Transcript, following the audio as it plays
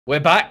We're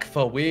back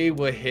for We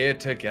Were Here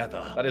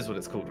Together. That is what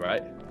it's called,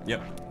 right?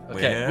 Yep.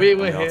 Okay, we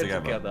were here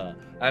together.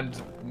 And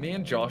me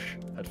and Josh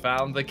had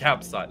found the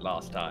campsite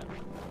last time.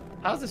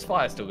 How's this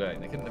fire still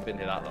going? They couldn't have been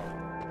here that long.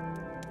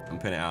 I'm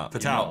putting it out.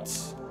 Put out.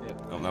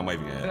 Yep. Oh, no, I'm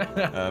waving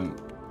it.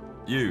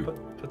 You.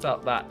 Put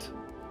out that.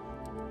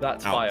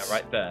 That's fire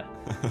right there.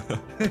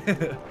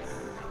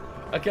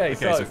 Okay,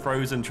 so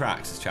Frozen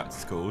Tracks, this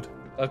chapter's called.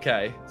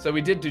 Okay, so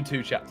we did do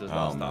 2 chapters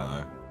last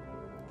time. No.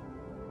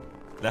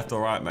 Left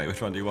or right, mate?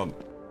 Which one do you want?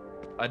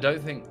 I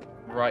don't think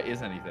right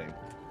is anything.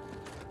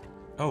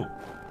 Oh,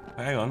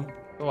 hang on.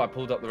 Oh, I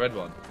pulled up the red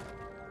one.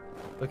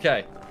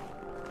 Okay.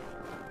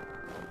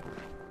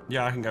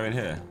 Yeah, I can go in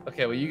here.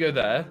 Okay, well you go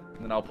there,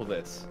 and then I'll pull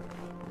this.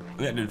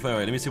 Yeah, dude, wait,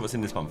 let me see what's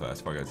in this one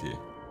first before I go to you.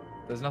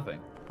 There's nothing.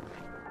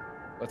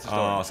 What's the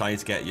story? story? Oh, so I need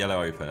to get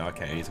yellow open.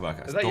 Okay, I need to work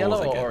out. Is that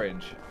yellow or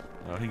orange?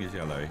 No, I think it's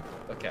yellow.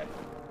 Okay.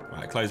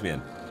 Right, close me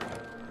in.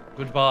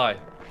 Goodbye.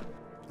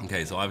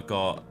 Okay, so I've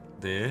got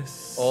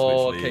this.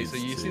 Oh, okay, so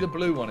you see the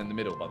blue one in the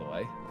middle, by the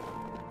way?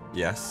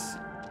 Yes.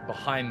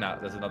 Behind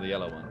that, there's another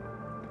yellow one.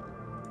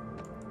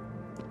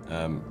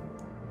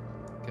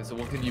 Okay, so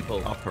what can you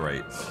pull?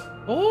 Operate.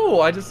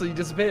 Oh, I just saw you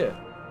disappear.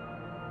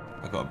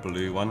 I've got a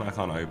blue one I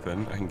can't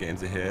open. I can get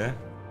into here.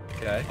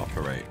 Okay.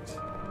 Operate.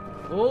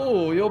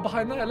 Oh, you're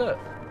behind there, look.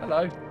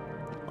 Hello.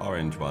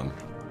 Orange one.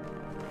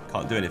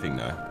 Can't do anything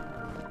though.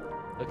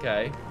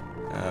 Okay.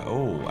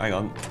 Oh, hang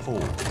on.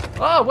 Pull.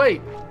 Oh,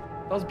 wait.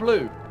 That was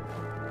blue.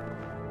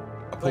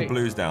 I pulled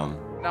blues down.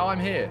 Now I'm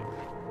here.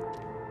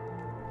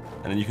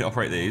 And then you can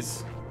operate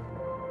these.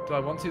 Do I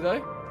want to,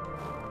 though?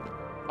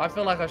 I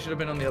feel like I should have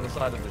been on the other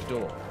side of this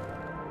door.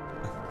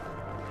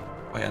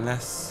 Wait,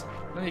 unless...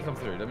 Let me come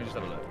through. Let me just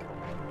have a look.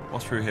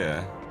 What's through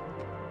here?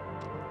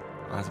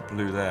 Oh, there's a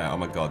blue there. Oh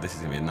my god, this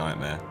is going to be a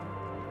nightmare.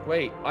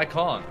 Wait, I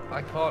can't.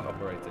 I can't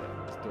operate it.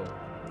 This door.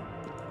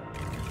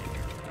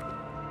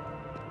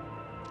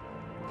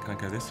 Can I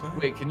go this way?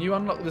 Wait, can you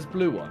unlock this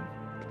blue one?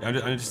 Yeah,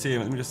 let me just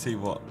see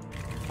what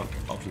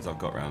options I've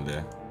got around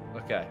here.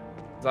 Okay.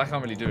 Because I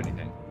can't really do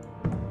anything.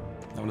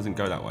 That one doesn't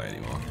go that way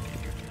anymore.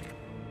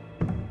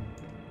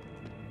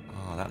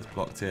 Oh, that's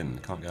blocked in.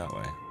 Can't go that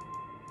way.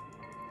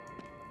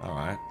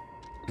 Alright.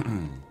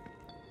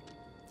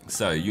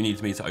 So, you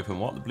need me to open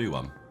what? The blue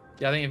one?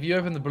 Yeah, I think if you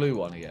open the blue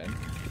one again.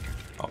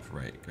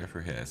 Operate. Go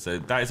through here. So,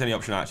 that is the only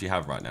option I actually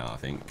have right now, I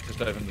think. Just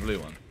open the blue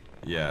one.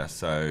 Yeah,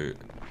 so...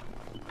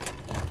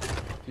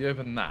 If you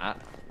open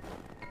that,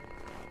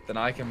 then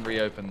I can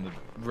reopen the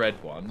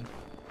red one.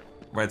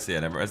 Red's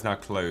here. Red's now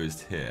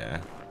closed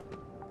here.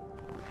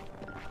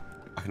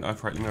 I can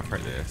operate. Let me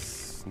operate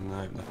this.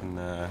 No, nothing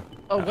there.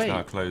 Oh, That's wait.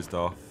 now closed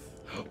off.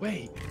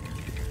 Wait.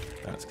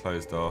 That's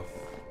closed off.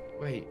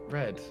 Wait,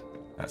 red.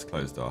 That's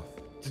closed off.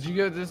 Did you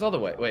go this other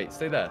way? Wait,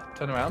 stay there.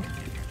 Turn around.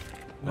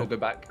 No, go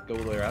back. Go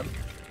all the way around.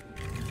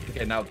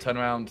 Okay, now turn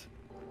around.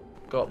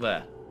 Go up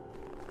there.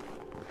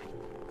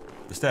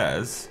 The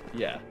stairs?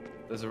 Yeah.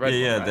 There's a red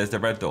Yeah, one, right? there's the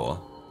red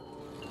door.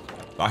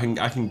 I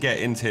can get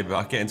into it, but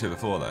I can get into it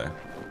before though.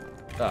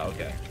 Oh,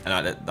 okay.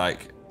 And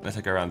let's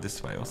go around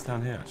this way. What's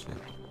down here actually?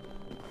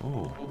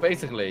 Oh. Well,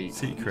 basically,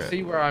 secret. You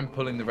see where I'm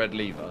pulling the red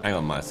lever? Hang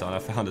on, my son. I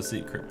found a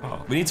secret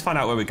path. We need to find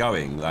out where we're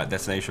going, like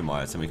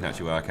destination-wise, so we can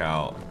actually work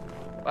out.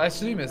 I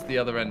assume it's the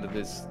other end of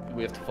this.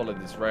 We have to follow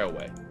this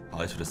railway. Oh,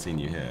 I should have seen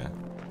you here.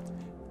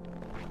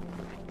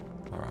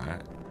 All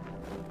right.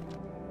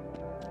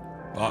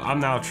 Well, I'm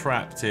now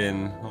trapped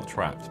in. Not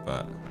trapped,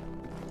 but.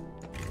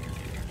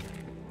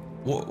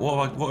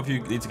 What have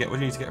you need to get? What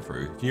do you need to get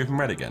through? Can you open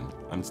red again?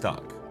 I'm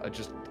stuck. I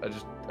just.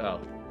 Oh.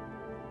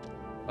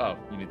 Oh,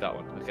 you need that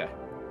one. Okay.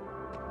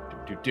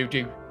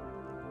 Do.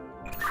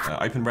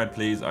 Open red,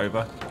 please.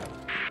 Over.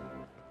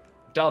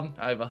 Done.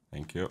 Over.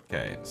 Thank you.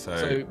 Okay,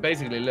 So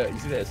basically, look. You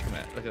see this? Come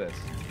here. Look at this.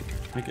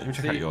 Let me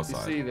check out your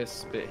side. You see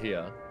this bit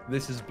here?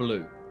 This is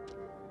blue.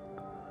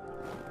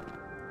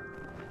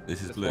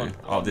 This is blue.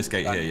 Oh, this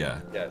gate here, yeah.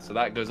 Yeah. So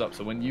that goes up.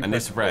 So when you. And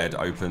this red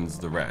opens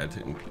the red.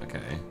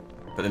 Okay.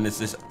 But then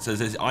there's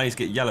I need to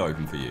get yellow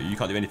open for you. You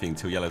can't do anything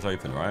until yellow's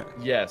open, right?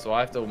 Yeah, so I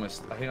have to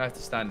almost, I think I have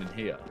to stand in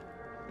here.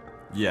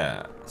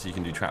 Yeah, so you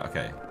can do trap.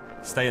 Okay.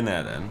 Stay in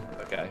there then.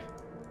 Okay.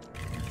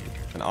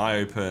 And I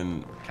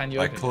open. Can you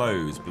I open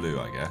close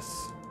blue, I guess.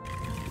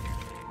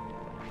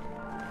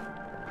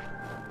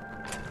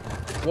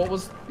 What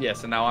was. Yeah,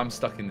 so now I'm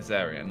stuck in this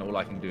area and all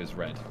I can do is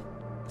red.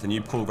 Can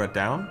you pull red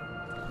down?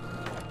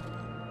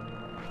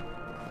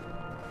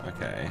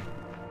 Okay.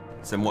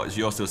 So what?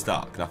 You're still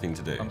stuck. Nothing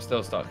to do. I'm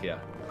still stuck, yeah.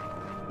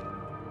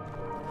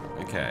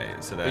 Okay,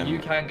 so then. But you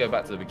can go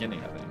back to the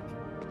beginning, I think.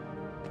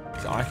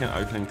 So I can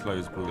open and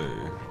close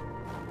blue.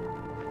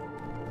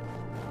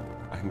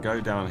 I can go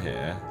down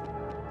here.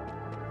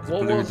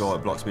 There's a blue door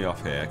that blocks me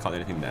off here. Can't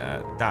do anything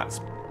there. That's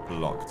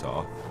blocked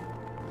off.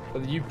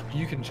 But you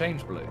can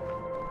change blue.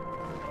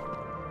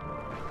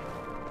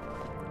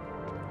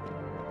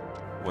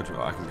 What do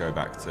I can go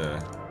back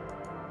to?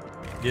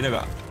 You know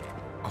what?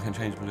 I can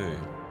change blue.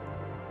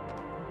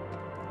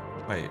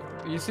 Wait.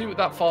 You see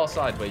that far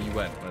side where you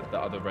went,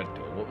 that other red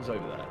door? What was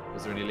over there?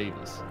 Was there any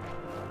levers?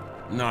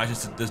 No, it's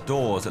just there's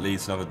doors that lead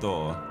to another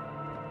door.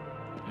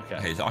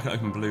 Okay, so I can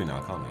open blue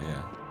now, can't I?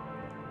 Yeah.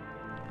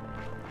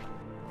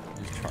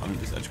 I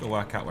just gotta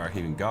work out where I can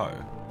even go.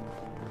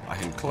 I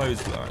can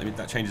close blue. I mean,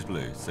 that changes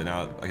blue. So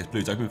now I guess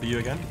blue's open for you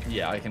again.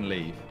 Yeah, I can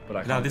leave, but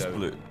I can't. Now this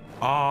blue.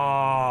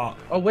 Ah.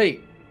 Oh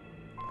wait.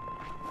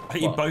 I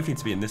think you both need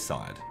to be in this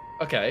side.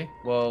 Okay.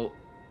 Well,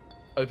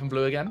 open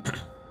blue again.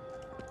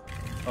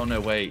 Oh no,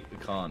 wait, we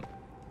can't.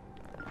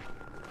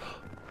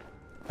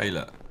 Hey,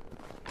 look.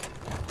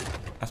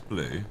 That's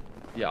blue.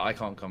 Yeah, I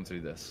can't come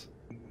through this.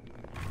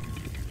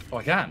 Oh,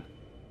 I can.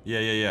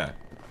 Yeah.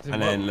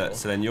 And then look.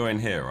 So then you're in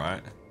here,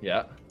 right?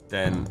 Yeah.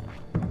 Then.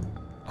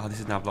 Oh, this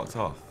is now blocked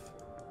off.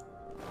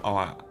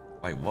 Oh,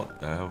 wait, what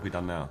the hell have we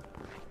done now?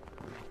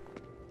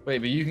 Wait,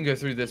 but you can go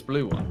through this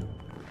blue one.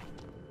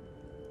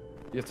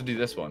 You have to do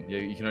this one.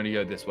 You can only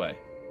go this way.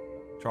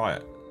 Try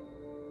it.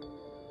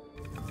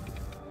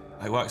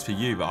 It works for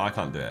you, but I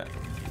can't do it.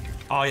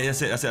 Oh, yeah,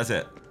 that's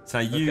it. So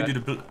now you do the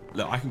blue.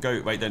 Look, I can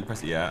go. Wait, don't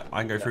press it yet.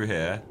 I can go through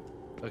here.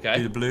 Okay.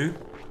 Do the blue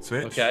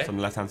switch on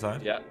the left-hand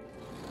side. Yeah.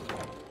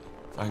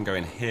 So I can go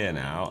in here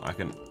now. I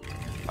can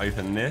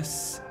open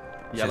this.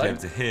 Yellow.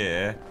 Over to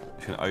here.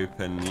 I can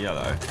open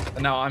yellow.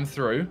 And now I'm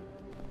through.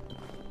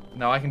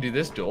 Now I can do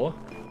this door.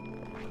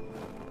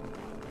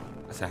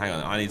 So hang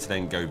on. I need to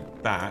then go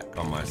back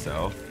on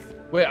myself.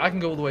 Wait, I can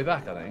go all the way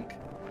back, I think.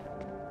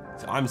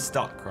 So I'm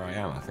stuck where I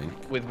am, I think.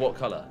 With what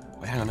colour?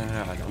 Wait, hang on, no,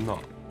 I'm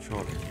not.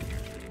 Surely.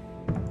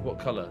 What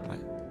colour?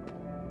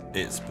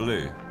 It's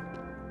blue.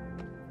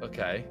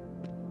 Okay.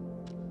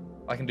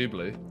 I can do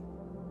blue.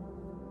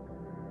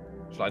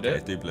 Shall I do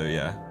it? Do blue,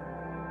 yeah.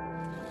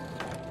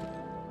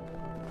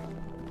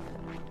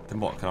 Then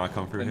what? Can I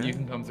come through here? Then you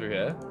can come through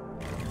here.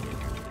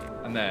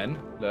 And then,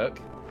 look,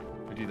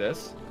 we do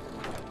this.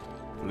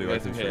 Blue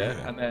opens through here.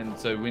 And then,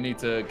 so we need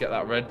to get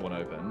that red one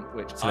open,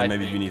 which so then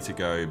maybe you need to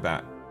go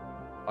back.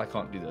 I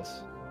can't do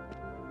this.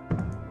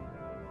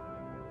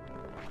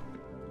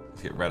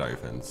 Let's get red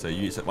open. So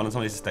one of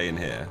them needs to stay in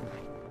here.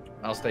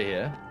 I'll stay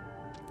here.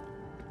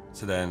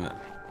 So then,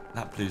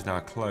 that blue's now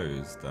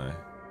closed, though.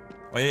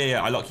 Oh,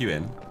 yeah, I lock you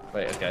in.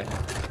 Wait, okay.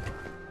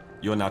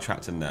 You're now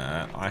trapped in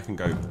there. I can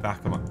go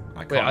back on my...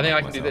 Wait, I think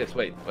I can do this.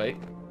 Wait.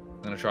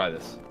 I'm going to try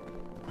this.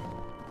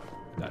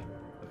 No.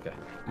 Okay.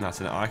 No,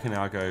 so I can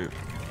now go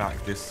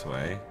back this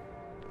way.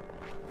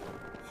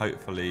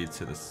 Hopefully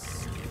to the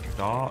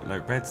start. No,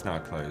 red's now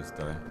closed,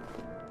 though.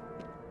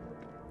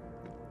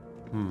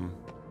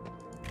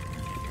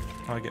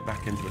 How do I get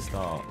back into the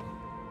start?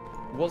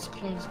 What's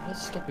closed?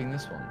 What's stopping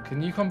this one?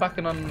 Can you come back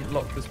and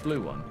unlock this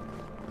blue one?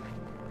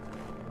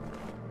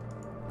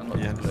 Unlock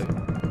this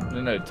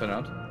blue. No, turn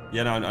around.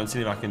 Yeah, no, I'm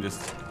seeing if I can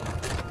just...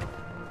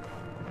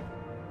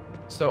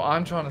 So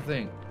I'm trying to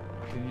think.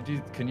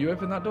 Can you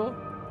open that door?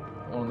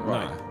 Or on the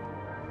right? No.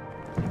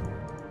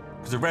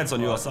 Because the red's on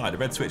your side. The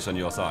red switch's on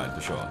your side,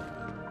 for sure.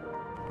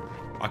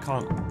 I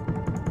can't...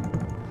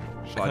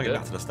 I can't get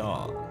back to the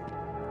start.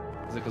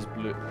 Is it because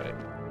blue... Wait.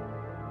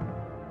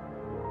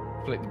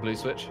 Flick the blue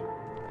switch.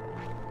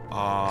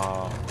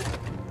 No.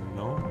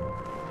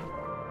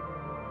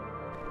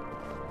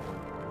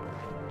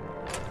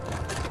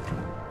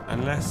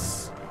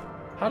 Unless...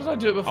 How did I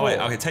do it before? Oh, wait,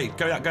 okay,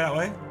 go that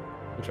way.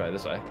 We'll try it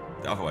this way.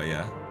 The other way,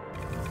 yeah.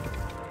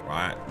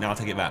 Right, now I'll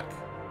take it back.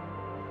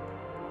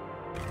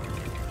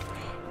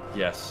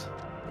 Yes.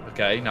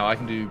 Okay, now I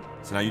can do...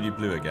 So now you do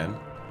blue again.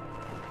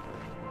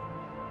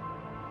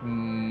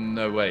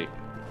 No, wait.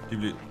 Do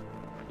blue.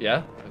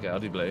 Yeah? Okay, I'll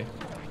do blue.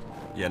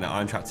 Yeah, now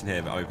I'm trapped in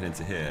here, but I open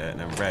into here, and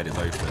then red is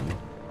open.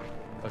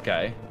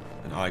 Okay.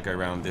 And I go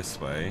around this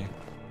way.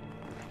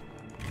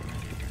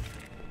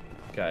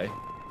 Okay.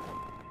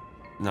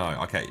 No,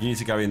 okay. You need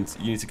to go in.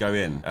 You need to go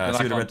in. See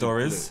where the red door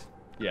is?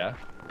 Yeah.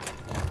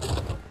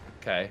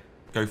 Okay.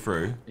 Go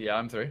through. Yeah,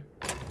 I'm through.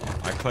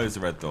 I close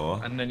the red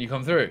door. And then you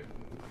come through.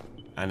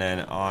 And then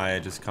I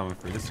just come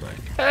through this way.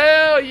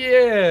 Hell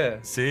yeah!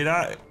 See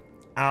that?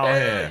 Out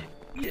here.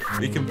 Yeah.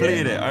 We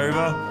completed it. Over.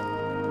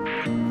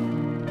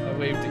 I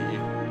waved at you.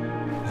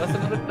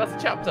 That's a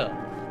chapter.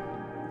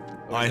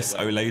 Nice.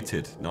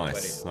 Elated.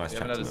 Nice. Nice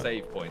chapter. We haven't had a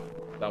save point.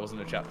 That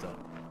wasn't a chapter.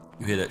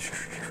 You hear that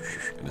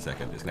in a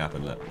second. It's gonna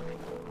happen. Look.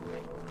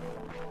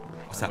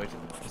 What's that?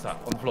 What's that?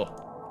 On the floor.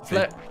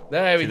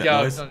 There we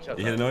go.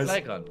 You hear the noise?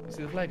 Flare gun. You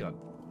see the flare gun?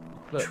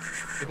 Look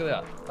at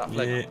that. That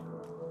flare gun.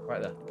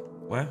 Right there.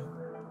 Where?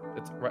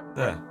 It's right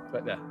there.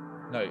 Right there.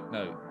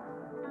 No.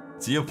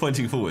 So you're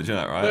pointing forward, you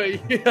know that,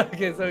 right? No, yeah,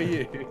 okay, so are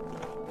you.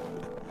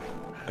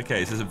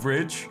 Okay, so there's a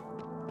bridge.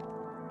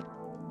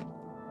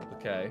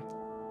 Okay.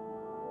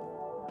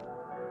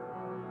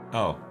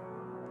 Oh.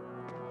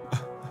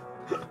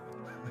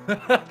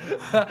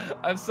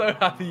 I'm so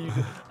happy you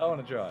did. I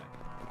want to try.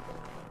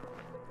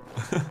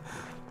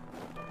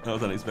 That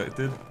was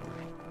unexpected.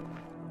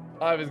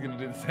 I was going to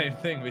do the same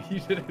thing, but you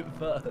did it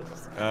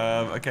first.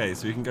 Okay,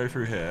 so we can go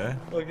through here.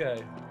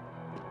 Okay.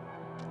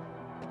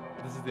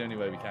 This is the only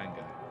way we can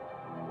go.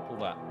 Pull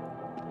that.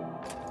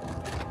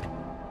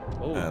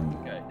 Oh,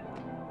 okay.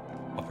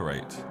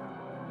 Operate.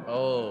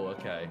 Oh,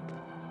 okay.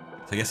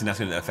 So I'm guessing that's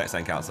going to affect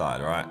something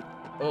outside, right?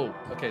 Oh,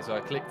 okay, so I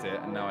clicked it,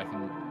 and now I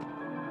can...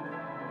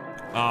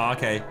 Oh,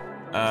 okay.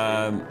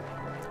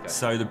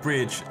 So the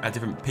bridge had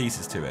different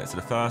pieces to it. So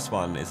the first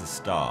one is a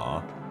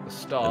star. The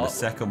star. And the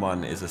second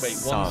one is a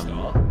sun.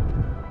 One star.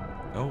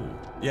 Oh,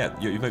 yeah.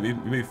 You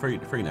moved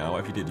free now.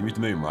 What if you did? You moved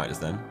the moon right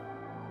just then.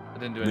 I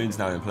didn't do anything. Moon's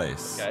now in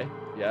place. Okay.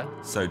 Yeah.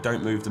 So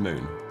don't move the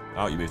moon.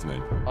 Oh, you moved the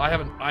moon.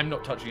 I'm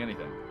not touching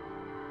anything.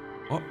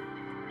 What?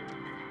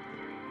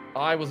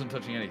 I wasn't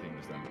touching anything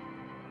just then.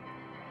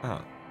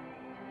 Oh.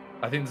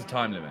 I think there's a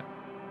time limit.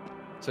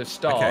 So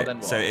star, okay, then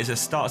what? So it's a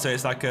star. So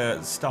it's like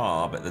a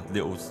star, but the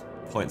little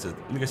points are...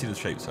 Let me go see the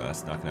shapes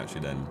first, and I can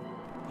actually then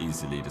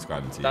easily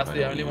describe them to you. That's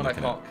the only one I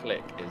can't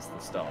click is the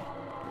star.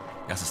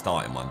 That's a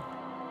starting one.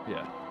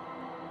 Yeah.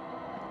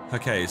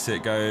 Okay, so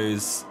it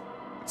goes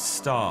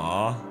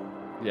star.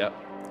 Yep.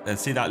 And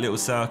see that little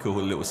circle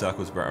with little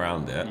circles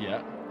around it?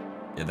 Yeah.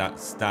 Yeah,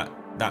 that's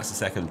the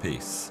second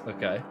piece.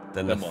 Okay.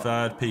 Then the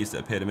third piece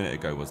that appeared a minute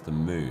ago was the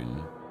moon,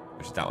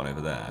 which is that one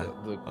over there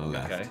on the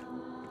left. Okay.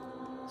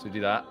 So we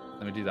do that.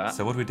 Then we do that.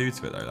 So what do we do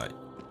to it though? Like,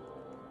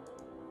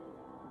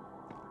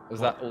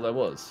 was that all there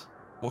was?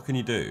 What can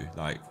you do?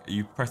 Like, are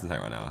you pressing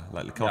something right now?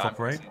 Like, come off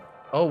operate?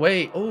 Oh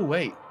wait. Oh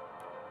wait.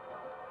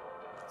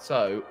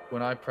 So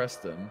when I press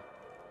them,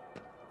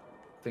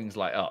 things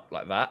light up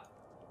like that.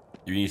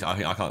 You need. I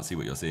think I can't see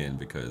what you're seeing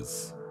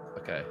because.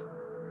 Okay.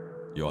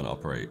 You're on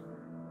operate.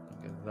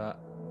 Okay, that.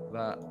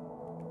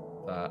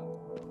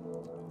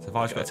 So if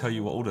I just got to tell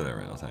you what order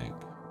they're in, I think.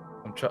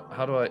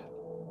 How do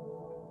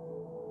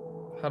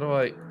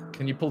I?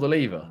 Can you pull the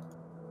lever?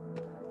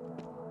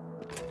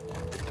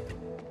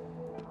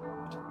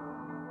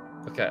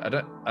 Okay, I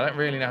don't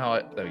really know how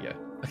there we go.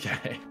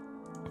 Okay.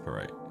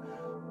 Operate.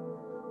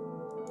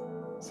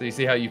 So you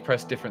see how you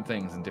press different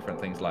things and different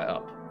things light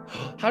up.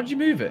 How did you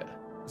move it?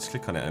 Just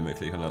click on it and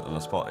click on a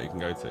spot that you can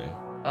go to.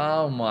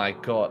 Oh my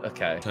god,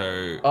 okay.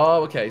 So.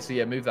 Oh, okay, so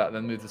yeah, move that,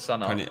 then move the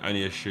sun up.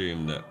 Only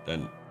assume that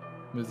then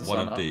move the one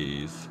sun of up.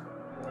 these.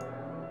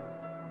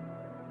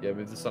 Yeah,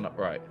 move the sun up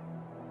right.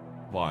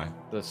 Why?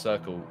 The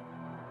circle.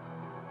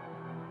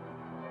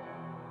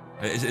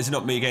 It's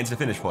not me getting to the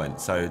finish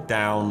point. So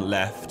down,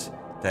 left,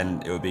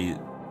 then it would be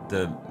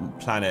the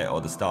planet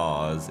or the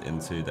stars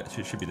into that.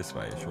 Should be this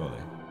way, surely.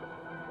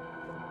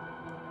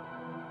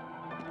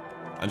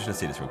 I'm just gonna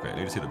see this real quick. Let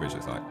me just see what the bridge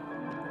looks like.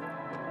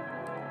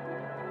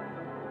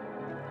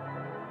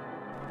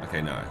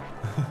 Okay, no.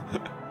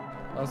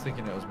 I was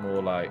thinking it was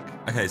more like...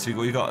 Okay, so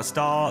we got a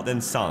star,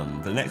 then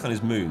sun. The next one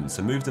is moon,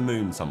 so move the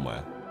moon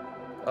somewhere.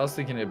 I was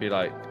thinking it'd be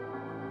like...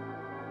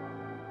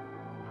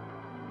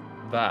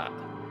 that.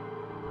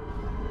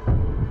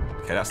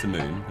 Okay, that's the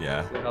moon,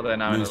 yeah. How they're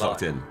now Moon's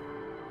locked in.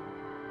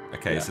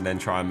 Okay, so then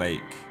try and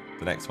make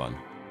the next one.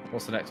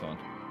 What's the next one?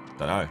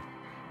 Don't know.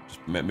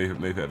 Just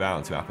move it about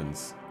and see what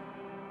happens.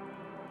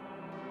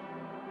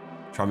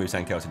 Try and move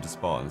something else into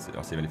spot and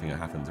I'll see if anything that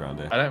happens around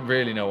here. I don't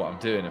really know what I'm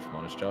doing, if I'm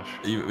honest, Josh.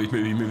 Are you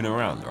moving them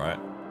around, right?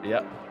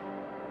 Yep.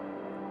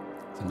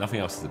 So nothing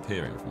else is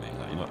appearing for me.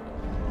 Like you're not.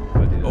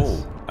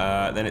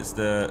 Oh, then it's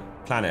the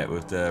planet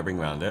with the ring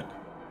around it.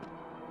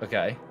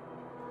 Okay.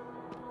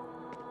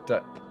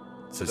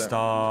 So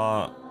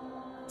star,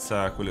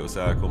 circle, little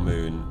circle,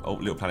 moon. Oh,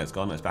 little planet's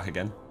gone. It's back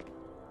again.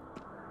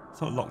 It's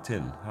not locked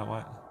in. How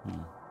I?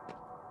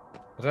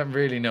 I don't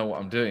really know what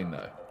I'm doing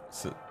though.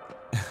 So.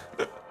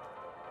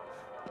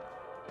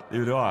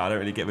 Neither do I. I don't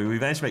really get.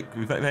 We've managed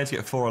to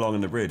get 4 along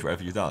in the bridge.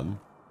 Whatever you've done.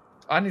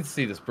 I need to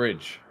see this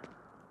bridge.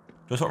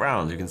 Just swap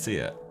round. You can see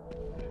it.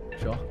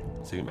 Sure.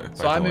 So, you can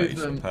so I move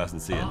them. Person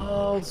seeing.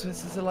 Oh, so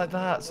this is like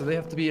that. So they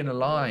have to be in a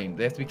line.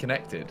 They have to be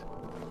connected.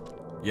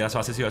 Yeah, that's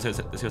why I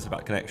said it's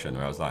about connection.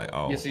 Where I was like,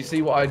 oh. Yes. Yeah, so you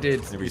see what I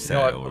did. You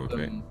reset it all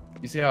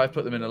you see how I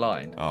put them in a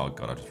line. Oh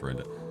god, I just ruined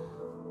it.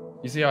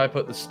 You see how I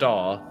put the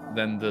star,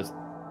 then the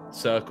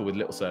circle with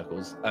little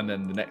circles, and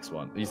then the next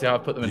one. You see how I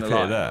put them in a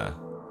line. There.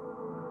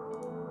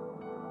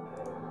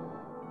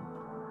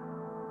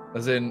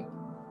 As in,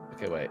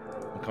 okay, wait.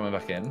 I'm coming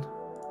back in.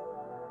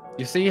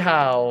 You see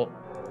how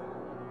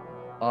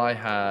I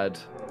had...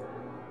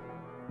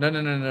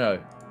 No.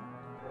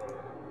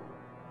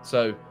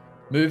 So,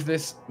 move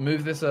this... You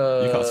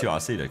can't see what I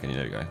see though, can you?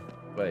 There you go.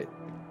 Wait.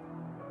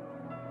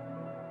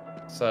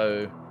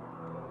 So,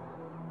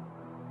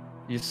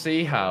 you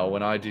see how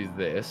when I do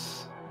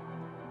this...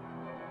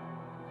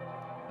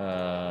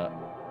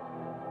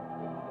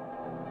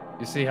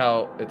 you see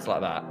how it's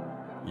like that?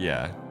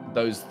 Yeah.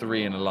 Those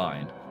 3 in a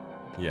line.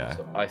 Yeah.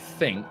 So I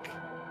think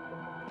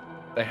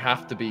they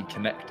have to be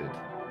connected.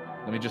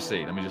 Let me just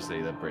see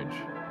the bridge.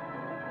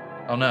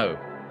 Oh no.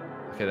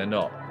 Okay, they're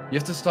not. You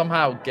have to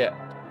somehow get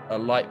a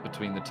light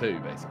between the 2,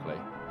 basically.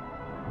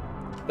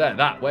 There,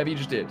 whatever you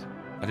just did.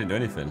 I didn't do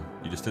anything.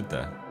 You just stood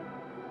there.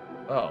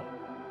 Oh.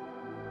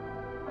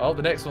 Oh,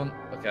 the next one.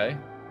 Okay.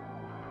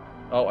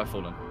 Oh, I've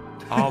fallen.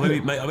 Oh, maybe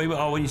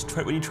when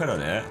you tread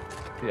on it.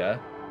 Yeah.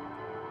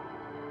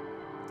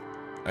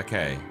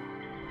 Okay.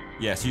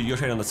 Yeah, so you're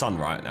treading on the sun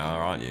right now,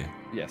 aren't you?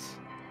 Yes.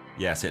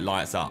 Yes, it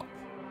lights up.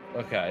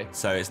 Okay.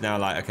 So it's now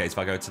like, okay, so if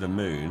I go to the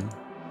moon,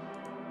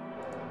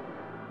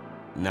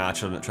 now I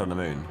tread on the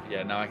moon.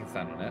 Yeah, now I can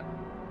stand on it.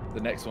 The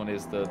next one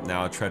is the...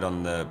 Now I tread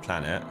on the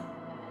planet.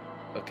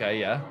 Okay,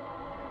 yeah.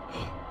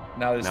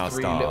 Now there's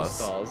three little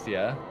stars,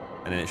 yeah.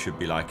 And then it should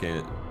be like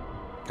a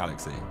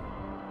galaxy.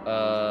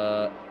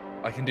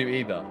 I can do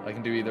either. I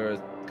can do either a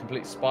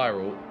complete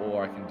spiral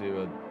or I can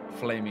do a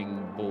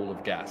flaming ball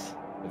of gas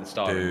with a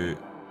star. Do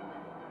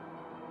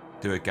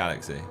a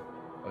galaxy.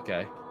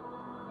 Okay,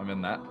 I'm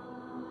in that.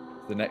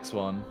 The next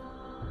one,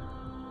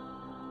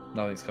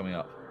 nothing's coming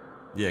up.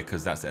 Yeah,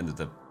 because that's the end of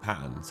the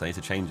pattern, so I need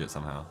to change it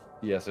somehow.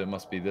 Yeah, so it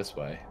must be this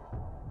way.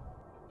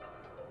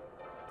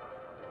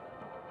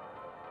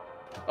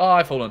 Oh,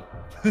 I've fallen.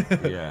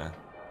 Yeah.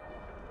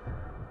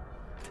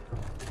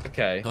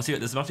 Okay. I see.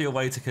 There's must be a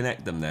way to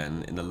connect them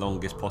then in the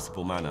longest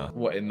possible manner.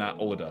 What, in that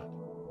order?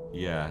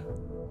 Yeah.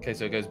 Okay,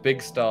 so it goes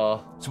big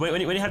star. So when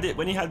you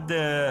had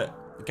the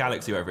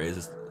galaxy, whatever it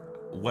is,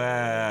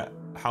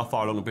 how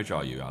far along the bridge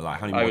are you? Like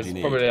how many more do you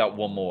need? Probably like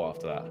one more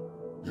after that.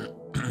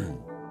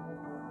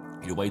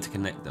 Your way to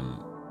connect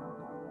them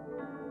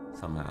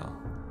somehow.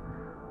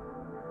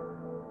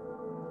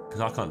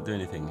 Because I can't do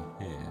anything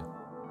here.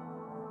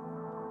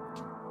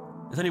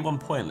 There's only 1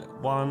 point.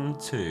 1,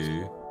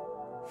 2,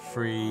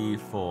 3,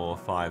 4,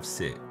 5,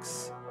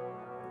 6.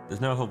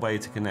 There's no other way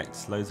to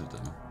connect loads of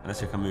them.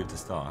 Unless you can move the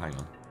star. Hang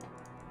on.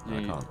 No,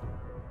 I can't.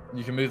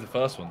 You can move the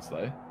first ones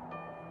though.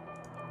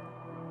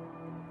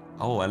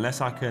 Oh, unless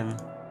I can...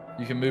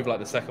 You can move like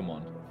the second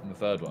one and the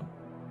third one.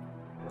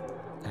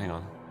 Hang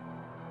on.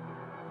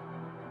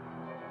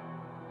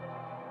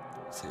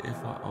 See if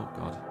I... Oh,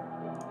 God.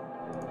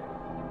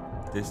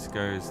 This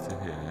goes to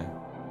here.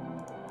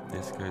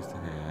 This goes to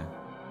here.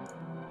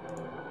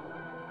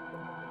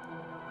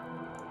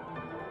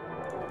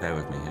 Bear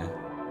with me here.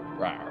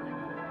 Rawr.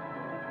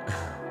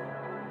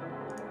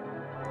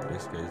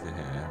 This goes to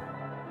here.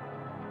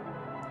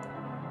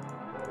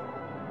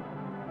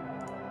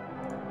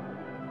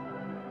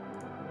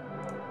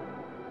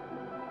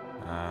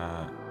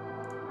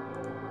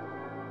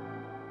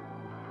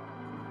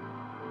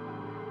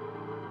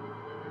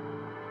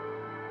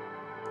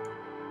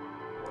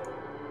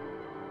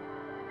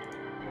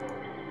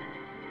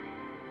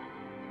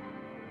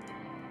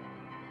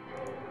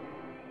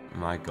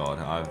 My God,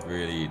 I've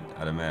really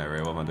had a mare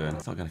here. What am I doing?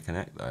 It's not going to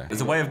connect though.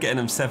 There's a way of getting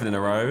them 7 in a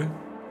row.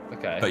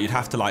 Okay. But you'd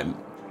have to like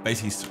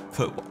basically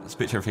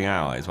switch everything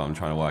out is what I'm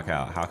trying to work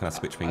out. How can I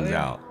switch things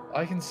out?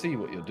 I can see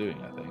what you're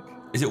doing, I think.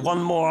 Is it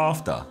one more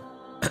after?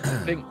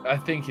 I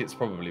think it's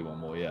probably one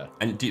more, yeah.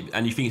 And you think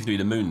it's going to be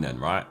the moon then,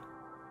 right?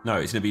 No,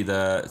 it's going to be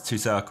the 2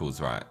 circles,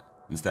 right?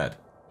 Instead.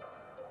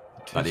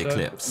 Like the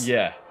eclipse.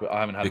 Yeah, but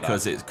I haven't had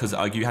because that. Because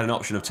you had an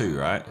option of 2,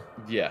 right?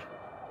 Yeah.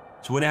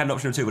 So when it had an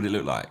option of 2, what did it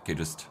look like?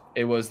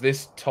 It was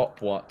this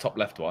top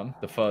left one,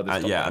 the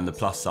furthest. Yeah, and the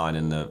plus sign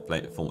in the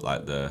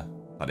like the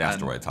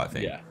asteroid type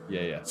thing.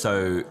 Yeah.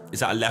 So is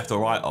that a left or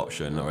right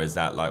option, or is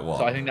that like what?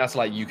 So I think that's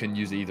like you can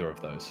use either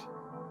of those.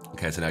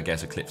 Okay, so now I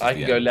guess eclipse. I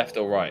can go left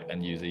or right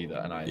and use either,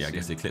 and I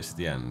guess the eclipse is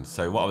the end.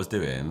 So what I was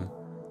doing.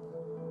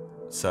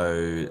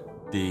 So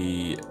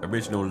the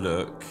original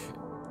look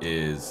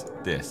is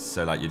this.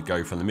 So like you'd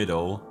go from the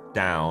middle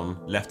down,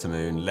 left to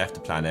moon, left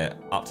to planet,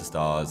 up to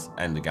stars,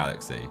 end the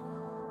galaxy.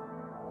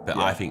 But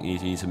I think you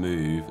need to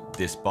move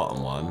this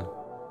bottom one.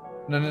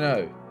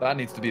 No. That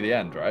needs to be the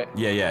end, right?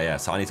 Yeah.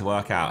 So I need to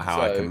work out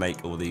how I can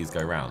make all these go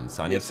round.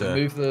 So I need to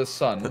move the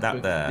sun. Put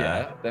that there.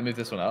 Yeah. Then move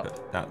this one up.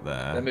 Put that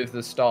there. Then move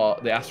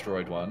the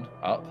asteroid one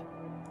up.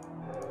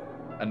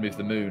 And move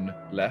the moon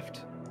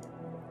left.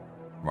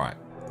 Right.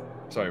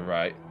 Sorry,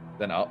 right.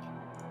 Then up.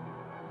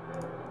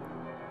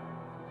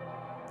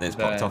 Then it's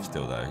blocked off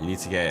still though. You need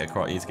to get it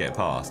across. You need to get it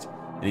past.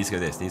 It needs to go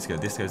this. It needs to go.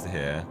 This goes to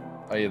here.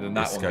 Oh yeah, then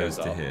that this one goes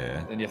to up.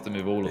 Here. Then you have to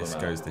move all of them. This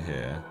goes to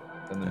here.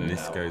 Then and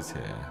this goes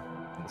here.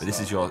 But this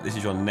is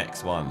your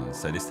next one,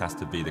 so this has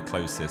to be the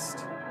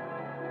closest.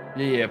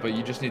 Yeah, but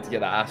you just need to get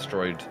that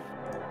asteroid.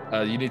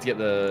 You need to get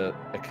the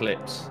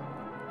eclipse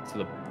to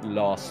the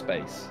last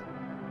space.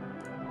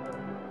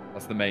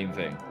 That's the main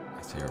thing.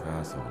 It's the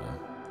reverse order.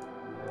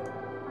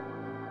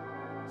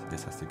 So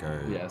this has to go.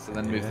 Yeah, so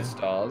then move the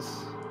stars.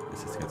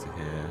 This has to go to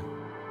here.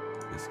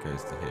 This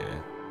goes to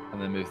here.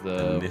 And then move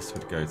the... And this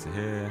would go to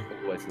here.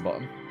 All the way to the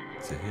bottom.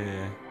 To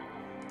here.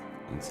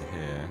 And to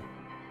here.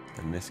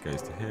 And this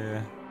goes to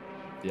here.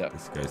 Yep.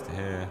 This goes to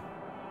here.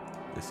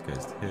 This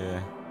goes to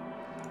here.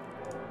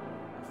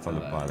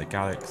 Followed by the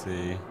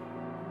galaxy.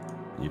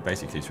 And you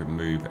basically just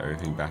move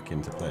everything back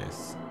into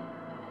place.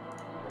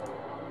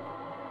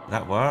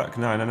 That work?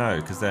 No,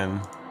 because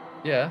then...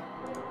 Yeah.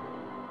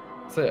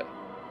 That's it.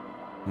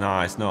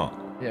 No, it's not.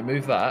 Yeah,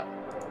 move that.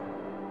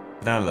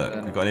 But now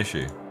look, we've got an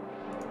issue.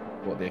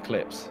 What, the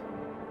eclipse?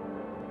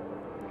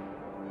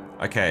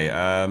 Okay,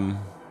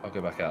 I'll go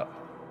back up.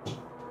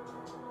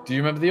 Do you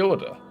remember the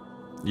order?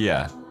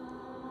 Yeah.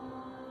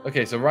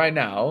 Okay, so right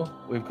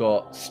now, we've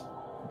got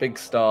big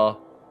star,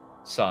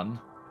 sun.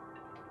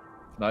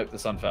 Nope, the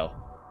sun fell.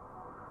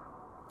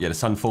 Yeah, the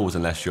sun falls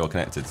unless you're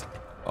connected.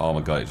 Oh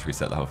my god, it just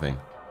reset the whole thing.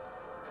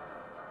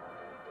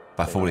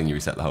 By falling, you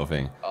reset the whole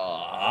thing.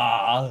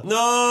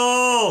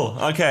 No!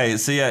 Okay,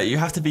 so yeah, you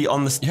have to be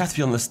on the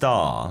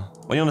star.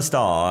 When you're on the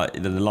star,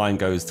 then the line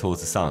goes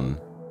towards the sun.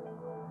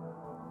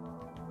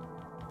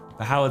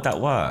 But how would that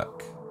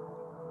work?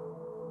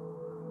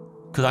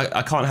 Because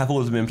I can't have all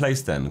of them in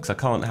place then, because I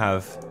can't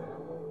have...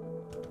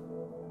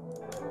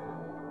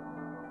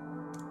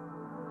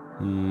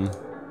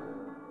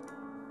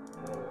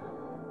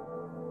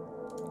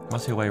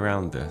 Must be a way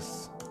around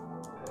this.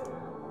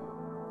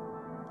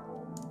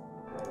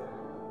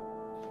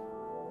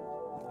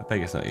 I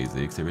beg it's not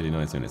easy, because it really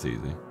annoys me when it's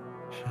easy.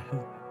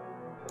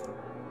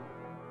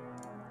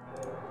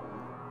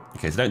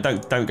 Okay, so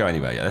don't go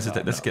anywhere yet.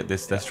 Let's get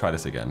this. Let's try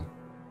this again.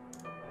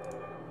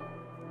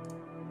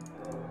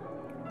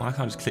 Why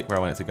can't I just click where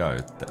I want it to go?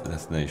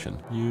 Destination.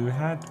 You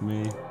had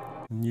me,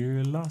 and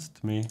you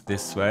lost me.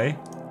 This way,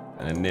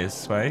 and then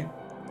this way,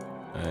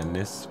 and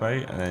this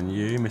way, and then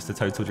you, Mr.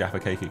 Total Jaffa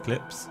Cake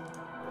Eclipse.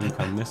 You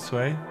come this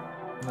way.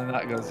 And then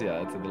that goes,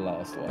 yeah, to the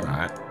last one.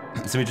 Alright.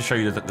 So let me just show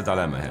you the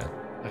dilemma here.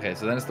 Okay,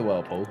 so then it's the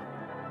whirlpool.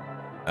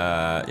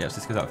 Yeah, so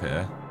this goes up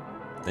here.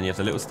 Then you have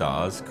the little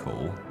stars.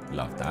 Cool.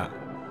 Love that.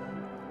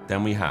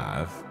 Then we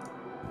have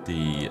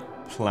the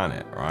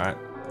planet, right?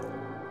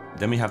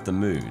 Then we have the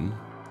moon.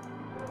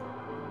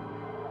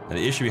 And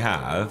the issue we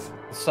have...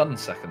 The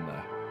sun's second,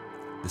 though.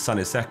 The sun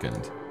is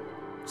second.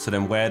 So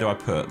then where do I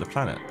put the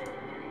planet?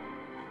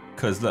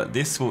 Because look,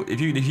 this will... If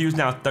you was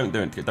now... Don't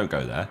go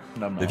there.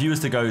 No, I'm not. If you was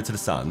to go to the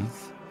sun,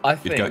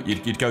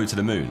 you'd go to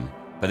the moon.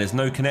 But there's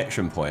no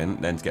connection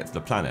point then to get to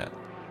the planet.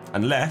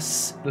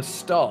 Unless... The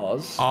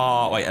stars...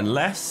 wait,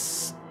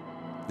 unless...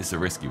 This is a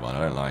risky one,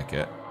 I don't like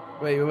it.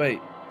 Wait.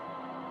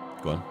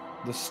 Go on.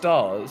 The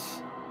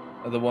stars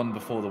are the one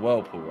before the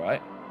whirlpool,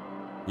 right?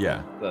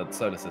 Yeah. The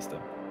solar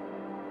system.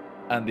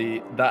 And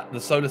the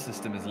solar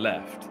system is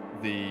left.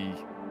 The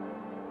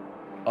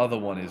other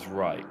one is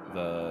right.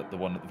 The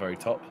one at the very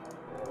top.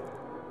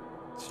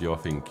 So you're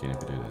thinking if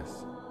we do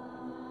this.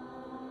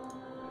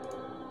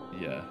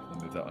 Yeah,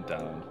 then move that one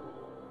down.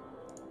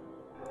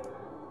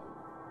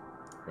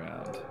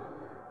 Round.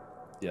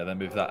 Yeah, then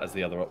move that as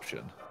the other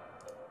option.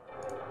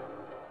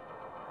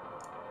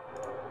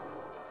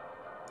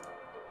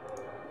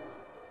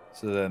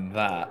 So then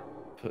that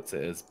puts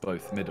it as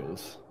both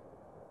middles.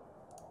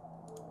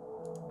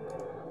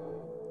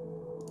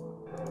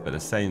 But the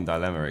same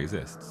dilemma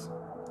exists.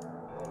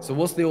 So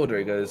what's the order?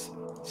 It goes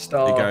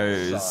star, it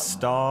goes sun.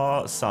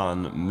 Star,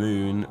 sun,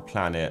 moon,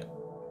 planet,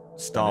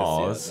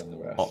 stars,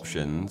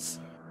 options,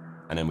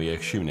 and then we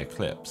assume an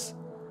eclipse.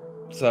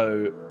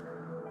 So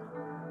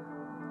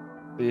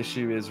the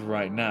issue is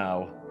right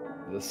now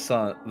the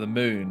sun, the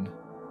moon,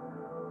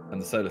 and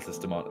the solar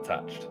system aren't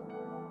attached.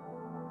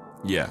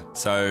 Yeah,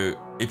 so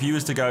if you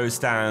was to go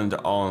stand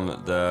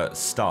on the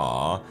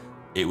star,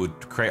 it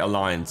would create a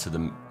line to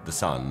the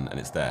sun, and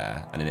it's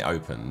there, and then it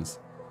opens.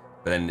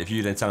 But then if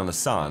you then stand on the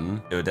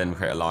sun, it would then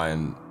create a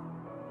line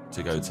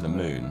to go to the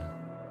moon.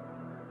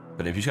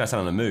 But if you try to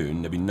stand on the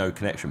moon, there'd be no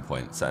connection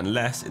point. So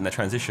unless in the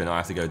transition I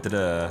have to go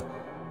da-da,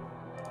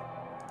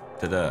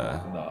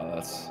 da-da. No,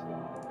 that's...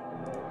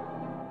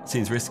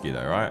 Seems risky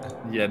though, right?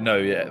 Yeah, no,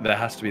 yeah, there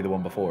has to be the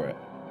one before it.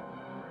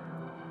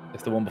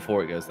 If the one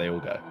before it goes, they all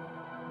go.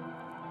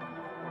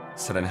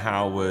 So then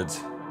how would...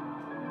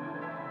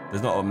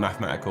 There's not a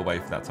mathematical way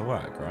for that to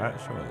work, right?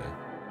 Surely.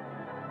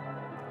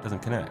 It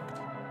doesn't connect.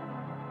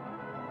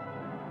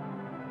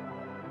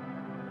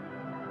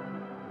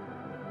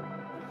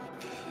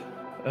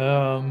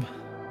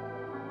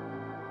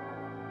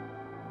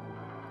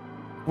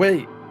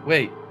 Wait.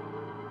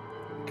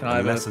 Can I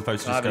unless I'm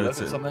supposed to just go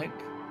to something?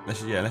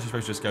 Unless you're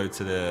supposed to just go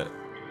to the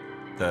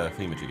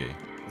thingamajiggy.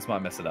 This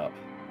might mess it up.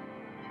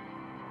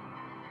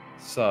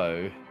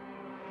 So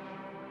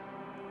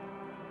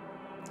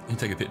you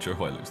take a picture of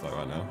what it looks like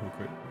right now, real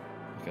quick.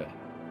 Okay.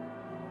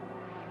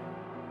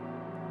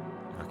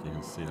 If I can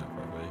even see that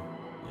properly.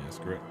 Yeah,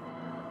 screw it.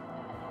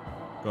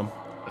 Go on.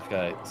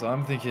 Okay, so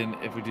I'm thinking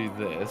if we do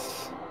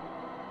this.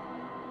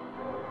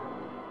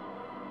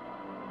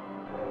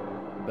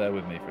 Bear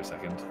with me for a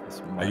second.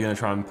 Are you going to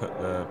try and put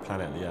the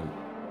planet at the end?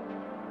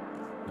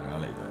 No, I'll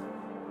let you do it.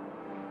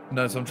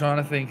 No, so I'm trying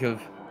to think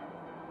of...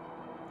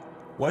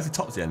 Why is the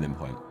top the ending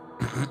point?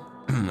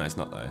 No, it's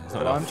not though. It's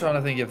not. I'm trying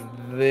to think if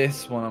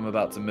this one I'm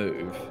about to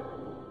move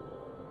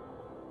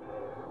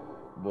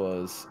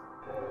was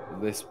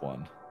this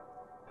one,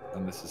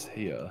 and this is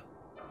here.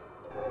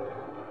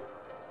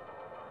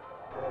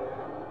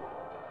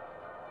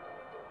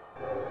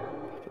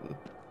 But the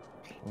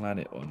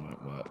planet one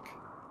won't work.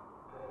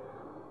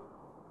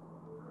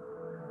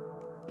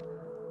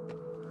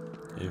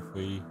 If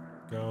we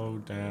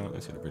go down,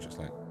 let's see what the bridge looks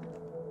like.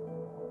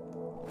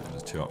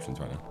 There's two options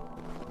right now.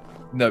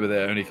 No, but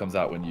it only comes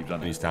out when you've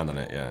done When it. you stand on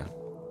it, yeah.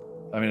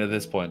 I mean, at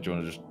this point, do you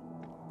want to just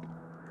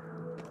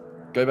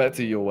go back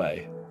to your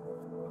way?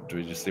 Do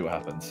we just see what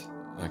happens?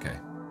 Okay.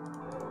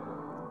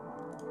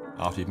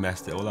 After you've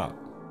messed it all up.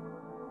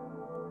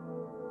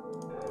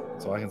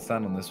 So I can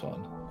stand on this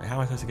one. Wait, how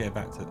am I supposed to get it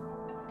back to...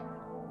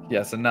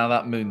 Yeah, so now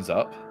that moon's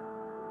up.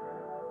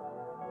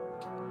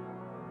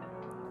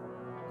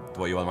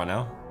 What are you on right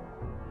now?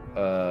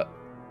 Are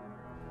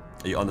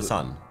you on the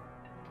sun?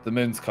 The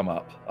moon's come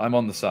up. I'm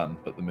on the sun,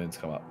 but the moon's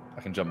come up.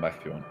 I can jump back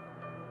if you want.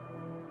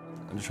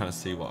 I'm just trying to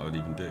see what I would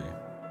even do.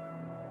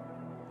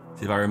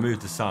 If I remove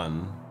the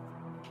sun,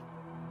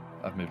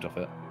 I've moved off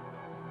it.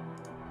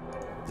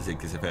 does it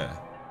disappear?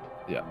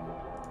 Yeah.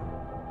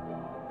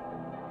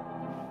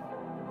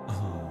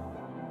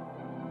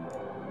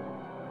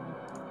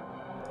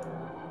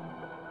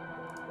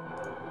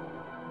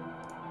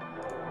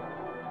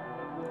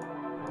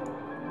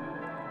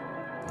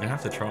 We're gonna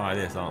have to try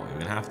this, aren't we? We're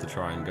gonna have to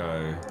try and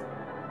go.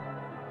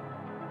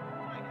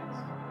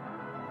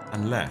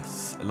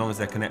 Unless, as long as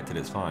they're connected,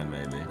 it's fine,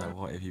 maybe. Like,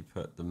 what if you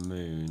put the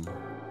moon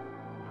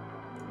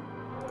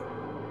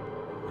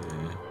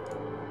here?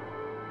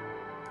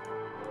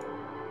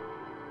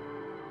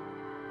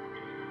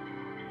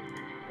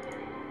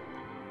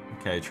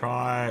 Okay,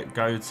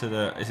 go to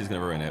the. This is gonna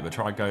ruin it, but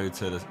try go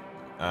to the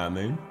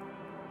moon.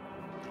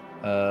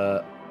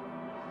 I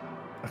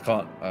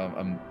can't.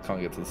 Can't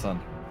get to the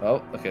sun.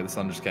 Oh, okay. The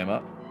sun just came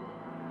up.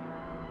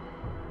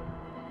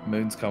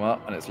 Moon's come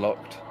up and it's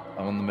locked.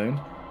 I'm on the moon.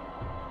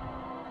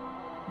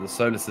 The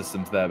solar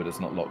system's there, but it's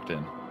not locked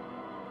in.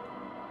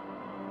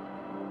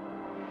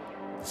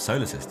 The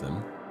solar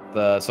system?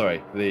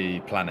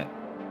 The planet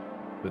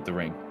with the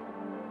ring.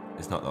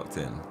 It's not locked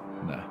in.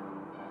 No.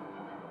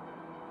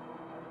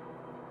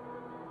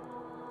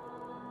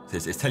 So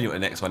it's telling you what the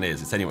next one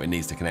is. It's telling you what it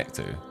needs to connect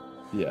to.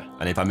 Yeah.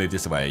 And if I move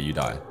this away, you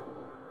die.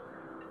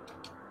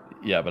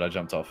 Yeah, but I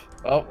jumped off.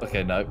 Oh,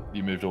 okay. No,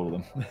 you moved all of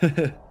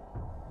them.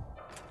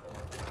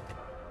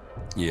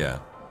 Yeah.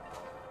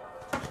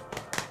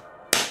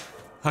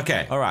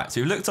 Okay, all right,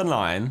 so we've looked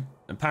online.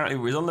 Apparently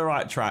we're on the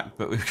right track,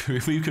 but we've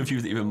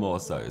confused it even more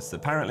so. So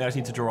apparently I just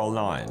need to draw a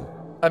line.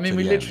 I mean,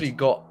 we literally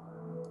got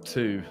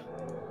to...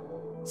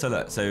 So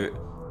look, so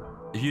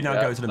if you now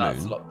go to the moon...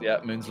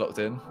 Moon's locked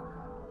in.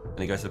 And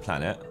you go to the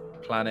planet.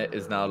 Planet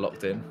is now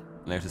locked in.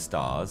 And go to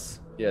stars.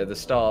 Yeah, the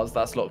stars,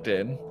 that's locked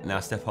in. Now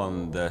step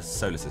on the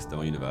solar system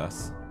or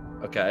universe.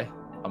 Okay,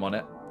 I'm on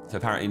it. So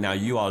apparently now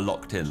you are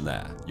locked in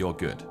there. You're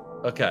good.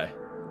 Okay.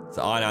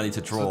 So I now need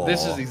to draw... So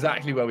this is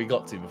exactly where we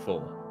got to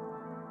before.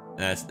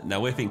 Now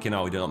we're thinking,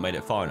 oh, we did not made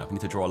it far enough. We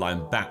need to draw a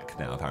line back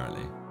now,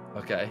 apparently.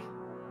 Okay.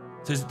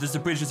 So does the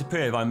bridge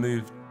disappear if I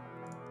move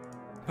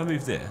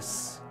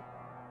this?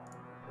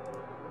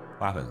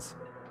 What happens?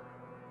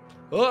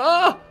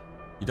 Ah!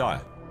 You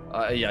die.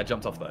 Yeah, I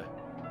jumped off though.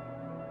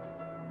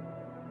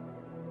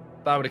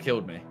 That would have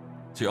killed me.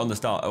 So you're on the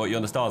star. Oh, you're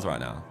on the stars right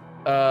now.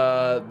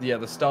 Yeah,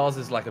 the stars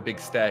is like a big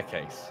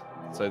staircase.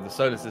 So the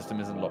solar system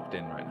isn't locked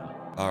in right now.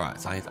 All right.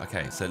 So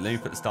okay. So let me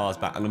put the stars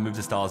back. I'm gonna move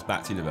the stars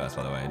back to universe,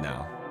 by the way.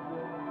 Now.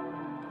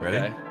 Ready?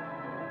 Okay.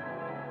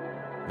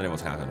 Then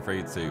what's gonna happen?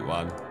 3, 2,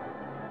 1.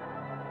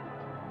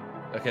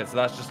 Okay, so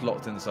that's just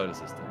locked in the solar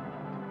system.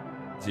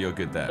 So you're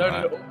good there, No,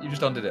 right? no, you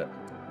just undid it.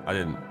 I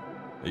didn't.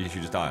 You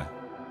should just die.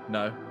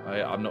 No,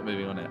 I'm not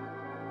moving on it.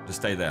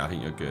 Just stay there. I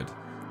think you're good.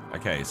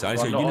 Okay. So I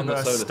Well, see I'm not on the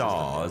universe, solar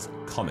stars,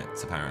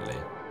 comets, apparently.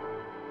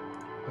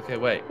 Okay,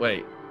 wait.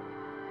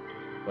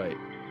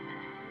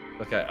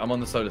 Okay, I'm on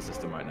the solar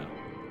system right now.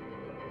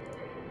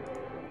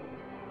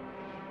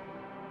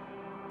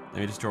 Let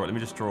me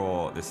just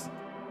draw this.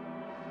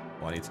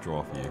 What I need to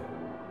draw for you.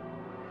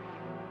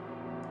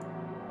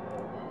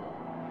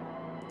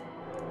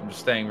 I'm just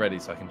staying ready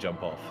so I can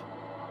jump off.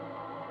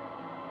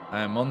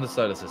 I am on the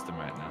solar system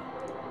right now.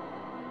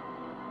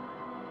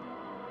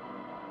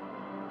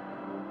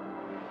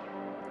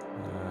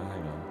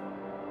 Hang on.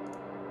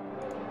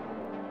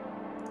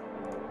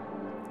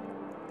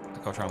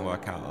 I've got to try and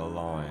work out a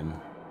line.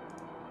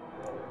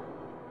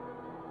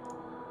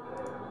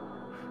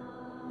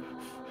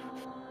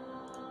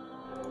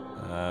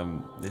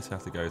 This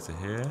has to go to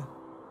here.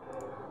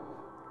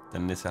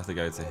 Then this has to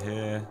go to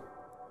here.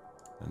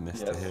 And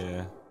this to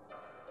here.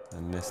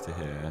 And this to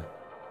here.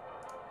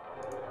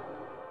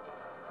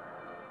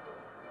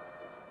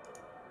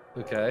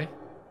 Okay.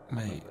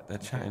 Mate, they're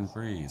chatting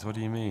breeze. What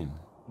do you mean?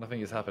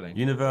 Nothing is happening.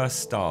 Universe,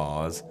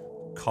 stars,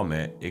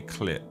 comet,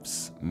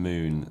 eclipse,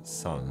 moon,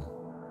 sun.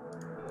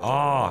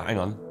 Ah, hang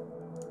on.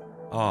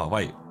 Ah,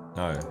 wait.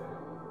 No.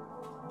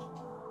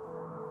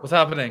 What's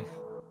happening?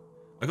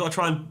 I gotta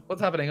try and...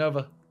 What's happening?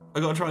 Over. I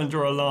gotta try and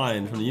draw a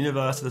line from the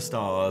universe to the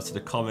stars, to the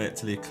comet,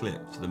 to the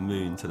eclipse, to the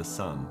moon, to the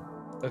sun.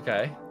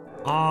 Okay.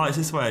 Ah, it's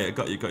this way. I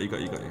got you. Do I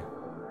got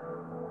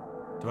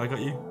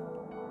you?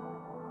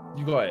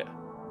 You got it.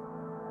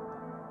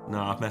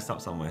 No, I've messed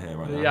up somewhere here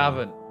right now. You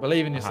haven't.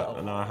 Believe in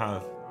yourself. No, I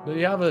have. No,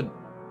 you haven't.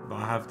 But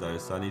I have though,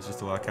 so I need just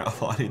to work out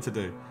what I need to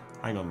do.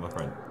 Hang on, my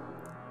friend.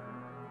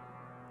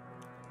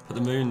 Put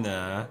the moon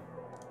there.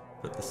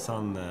 Put the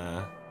sun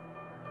there.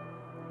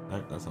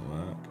 Nope, that doesn't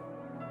work.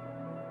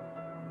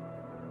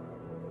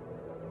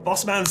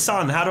 Bossman's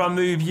son, how do I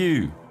move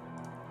you?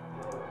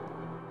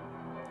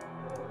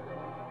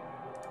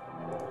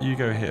 You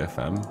go here,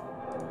 fam.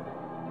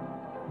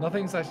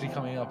 Nothing's actually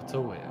coming up at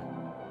all here.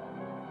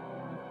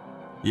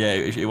 Yeah,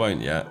 it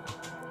won't yet.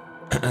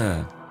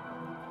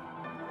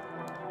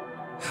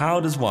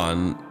 How does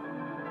one...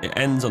 It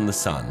ends on the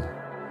sun.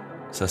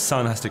 So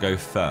sun has to go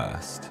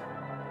first.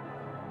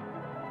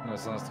 No, it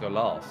has to go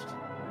last.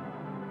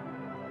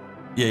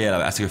 Yeah,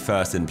 it has to go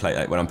first in place,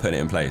 like when I'm putting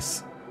it in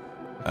place.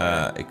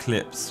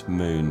 Eclipse,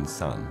 moon,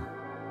 sun.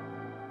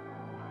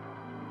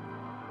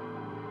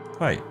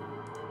 Wait,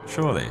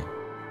 surely.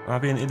 Am I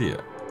being an idiot?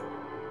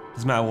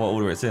 Doesn't matter what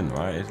order it's in,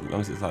 right? As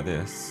long as it's like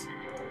this.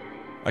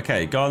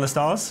 Okay, go on the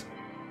stars.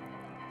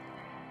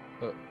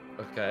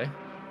 Okay.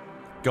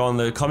 Go on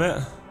the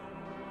comet.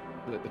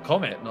 The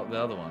comet, not the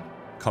other one.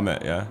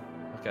 Comet, yeah.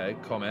 Okay,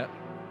 comet.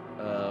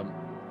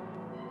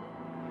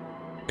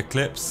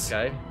 Eclipse.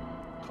 Okay.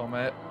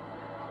 Comet.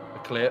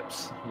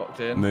 Eclipse.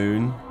 Locked in.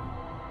 Moon.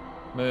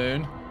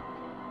 Moon.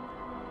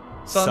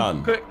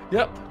 Sun. Quick.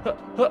 Yep.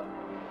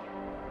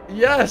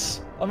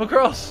 Yes! I'm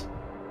across.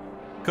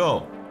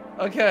 Cool.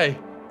 Okay.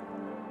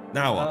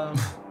 Now what?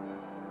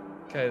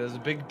 Okay, there's a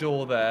big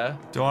door there.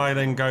 Do I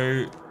then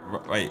go...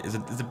 Wait, is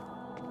the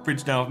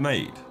bridge now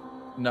made?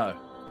 No.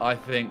 I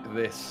think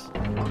this...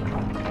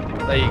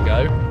 There you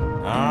go.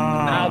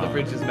 Ah. Now the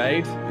bridge is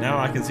made. Now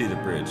I can see the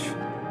bridge.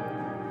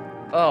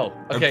 Oh,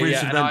 okay, bridge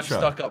yeah, and I'm adventure.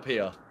 stuck up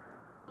here.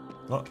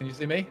 What? Can you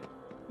see me?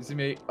 You see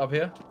me up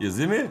here? You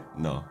see me?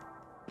 No.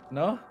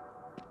 No?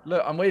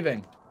 Look, I'm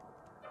waving.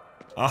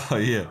 Oh,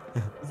 yeah.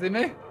 You see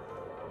me?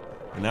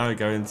 And now we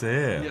go into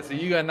here. Yeah, so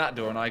you go in that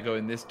door and I go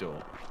in this door.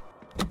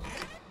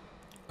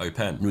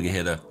 Open. We can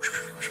hear the...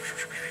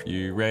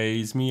 You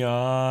raise me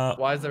up.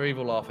 Why is there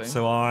evil laughing?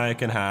 So I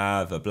can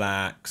have a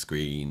black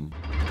screen.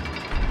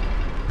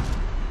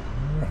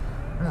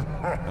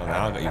 Oh,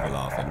 now I've got evil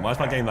laughing. Why is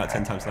my game like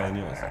 10 times slower than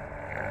yours?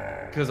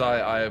 Because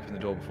I opened the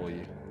door before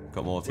you.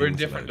 Got more We're in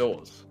things to different load.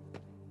 doors.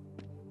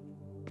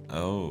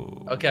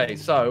 Oh. Okay,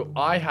 so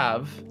I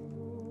have...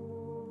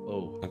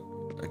 Oh.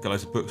 I've got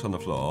loads of books on the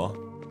floor.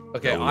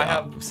 Okay, all I lit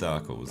up have... with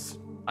circles.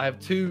 I have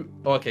two...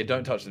 Oh, okay,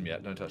 don't touch them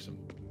yet. Don't touch them.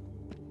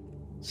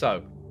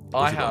 So, I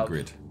Also got a have...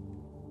 grid.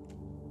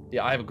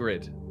 Yeah, I have a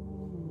grid.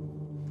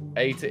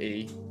 A to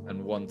E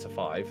and 1 to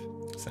 5.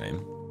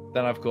 Same.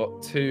 Then I've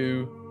got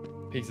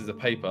 2 pieces of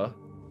paper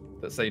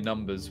that say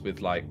numbers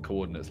with like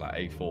coordinates like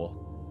A4.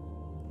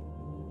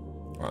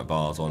 Right,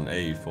 bars on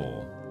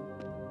A4.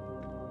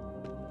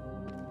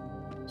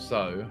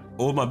 So...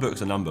 All my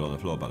books are numbered on the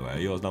floor, by the way. Are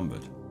yours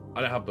numbered? I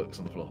don't have books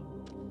on the floor.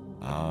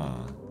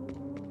 Ah.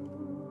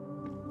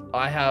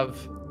 I have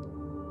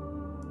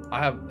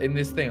in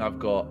this thing I've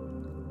got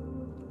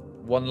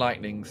 1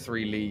 lightning,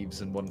 3 leaves,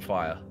 and 1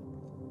 fire.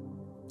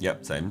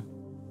 Yep, same.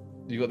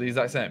 You got the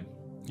exact same?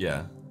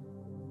 Yeah.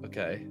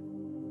 Okay.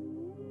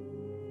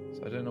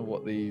 So I don't know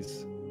what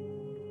these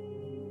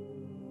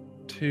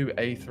 2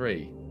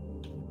 A3.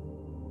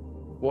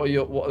 What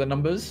are the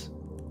numbers?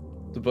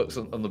 The books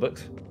on the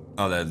books?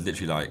 Oh, they're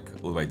literally like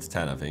all the way to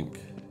 10, I think.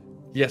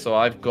 Yeah, so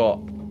I've got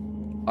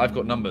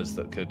numbers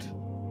that could,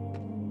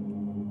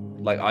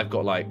 like, I've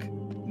got like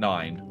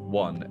 9,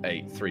 1,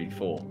 8, 3,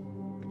 4,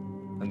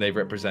 and they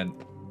represent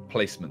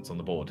placements on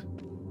the board.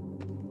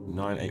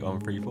 9, 8, 1,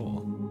 3,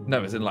 4.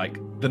 No, as in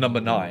like the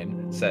number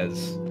 9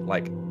 says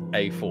like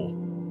A4.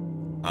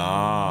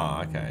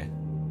 Ah, okay.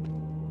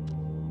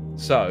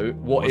 So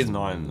What's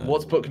 9 then?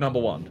 what's book number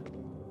 1?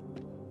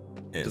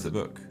 It's a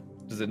book.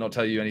 Does it not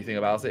tell you anything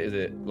about it? Is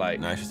it like?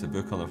 No, it's just a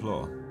book on the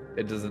floor.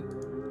 It doesn't.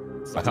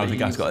 I can't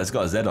think it's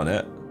got a Z on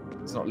it.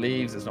 It's not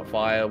leaves. It's not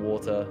fire,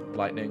 water,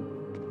 lightning.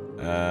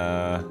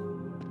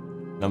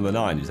 Number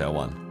 9, you say, or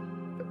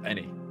 1?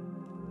 Any.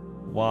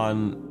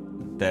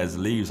 1, there's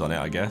leaves on it,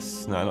 I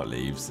guess. No, not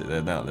leaves.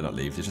 They're not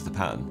leaves. It's just a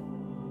pattern.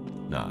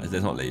 No,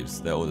 there's not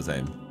leaves. They're all the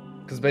same.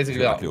 Because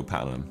basically, like a little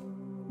pattern on them.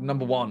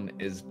 Number 1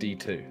 is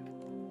D2.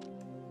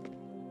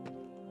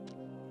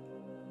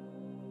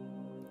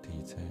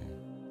 D2.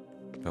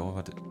 But what if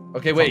I do?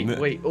 Okay,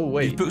 wait. Oh,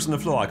 wait. These books on the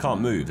floor, I can't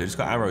move. They've just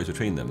got arrows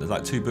between them. There's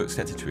like 2 books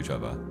connected to each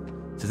other.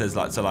 So there's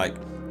like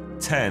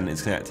 10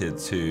 is connected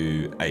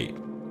to 8.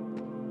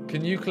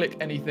 Can you click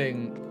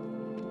anything?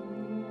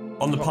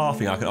 On the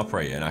pathing, I can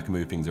operate it and I can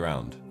move things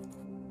around.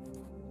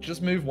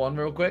 Just move 1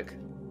 real quick.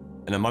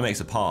 And then mine makes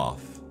a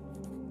path.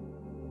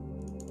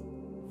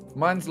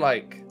 Mine's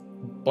like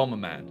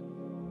Bomberman.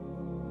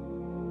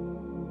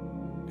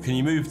 Can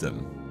you move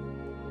them?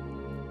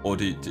 Or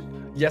do you...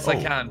 Yes,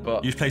 I can,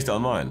 but... You've placed it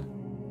on mine?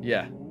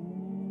 Yeah.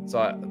 So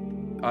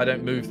I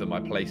don't move them,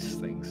 I place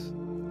things.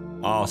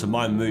 Ah, so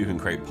mine move and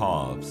create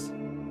paths.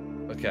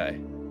 Okay.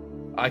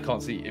 I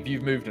can't see... If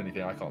you've moved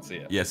anything, I can't see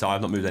it. Yeah, so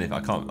I've not moved anything. I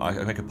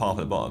make a path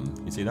at the bottom.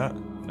 You see that?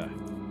 No.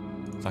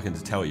 So I can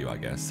just tell you, I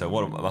guess. So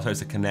what am I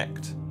supposed to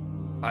connect?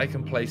 I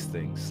can place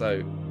things,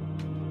 so...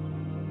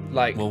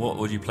 Like... Well, what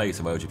would you place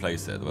and where would you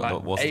place it? Like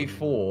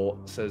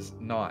A4 says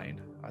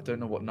 9. I don't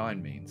know what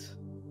 9 means.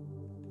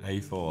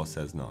 A4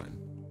 says 9.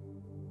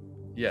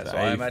 Yeah, so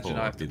I imagine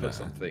I have to put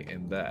something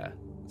in there.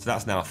 So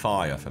that's now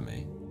fire for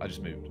me. I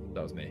just moved.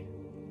 That was me.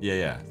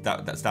 Yeah.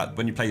 That's that.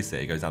 When you place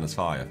it, it goes down as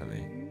fire for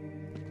me.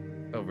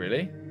 Oh,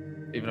 really?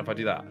 Even if I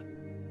do that?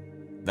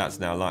 That's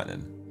now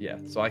lightning. Yeah,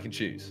 so I can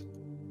choose.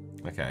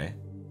 Okay.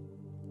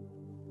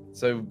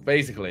 So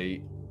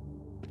basically,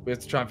 we have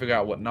to try and figure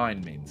out what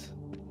 9 means.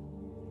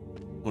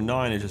 Well,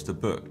 9 is just a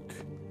book,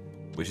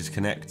 which is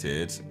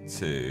connected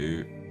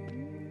to...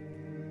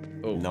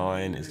 Oh.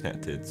 9 is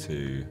connected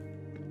to...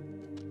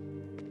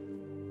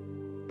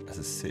 That's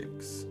a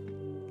 6.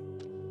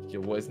 Yeah,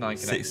 what is 9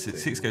 connected to?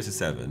 6 goes to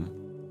 7.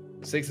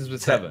 6 is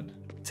with 7.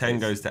 10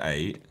 goes to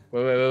 8.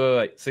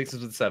 Wait. 6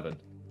 is with 7.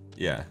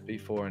 Yeah.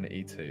 B4 and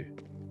E2.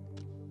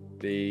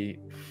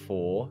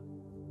 B4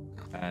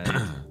 and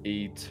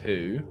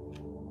E2.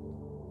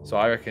 So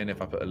I reckon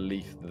if I put a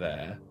leaf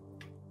there.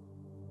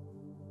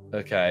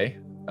 Okay.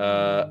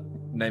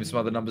 Name some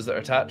other numbers that are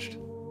attached.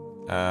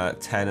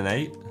 10 and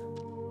 8.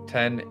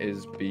 10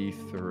 is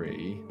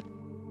B3,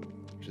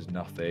 which is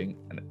nothing,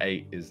 and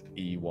 8 is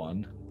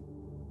E1,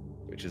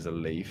 which is a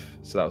leaf.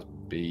 So that was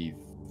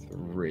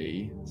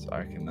B3. So I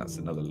reckon that's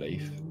another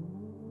leaf.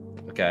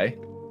 Okay.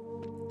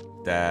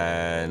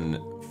 Then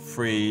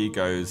 3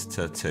 goes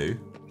to 2.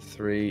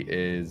 3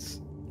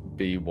 is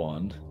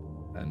B1,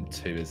 and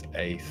 2 is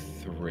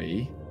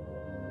A3.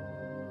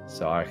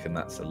 So I reckon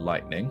that's a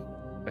lightning.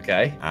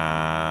 Okay.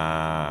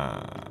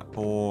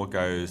 4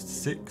 goes to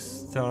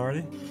 6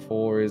 already.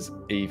 4 is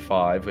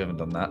E5. We haven't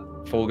done that.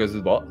 4 goes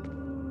with what?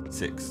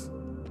 6.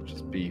 Which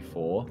is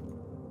B4.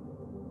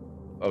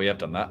 Oh, we have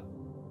done that.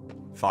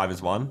 5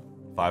 is 1.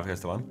 5 goes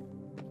to 1.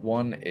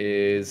 1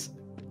 is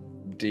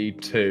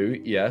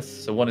D2. Yes.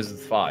 So 1 is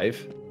with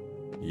 5.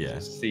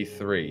 Yes.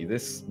 C3.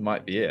 This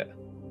might be it.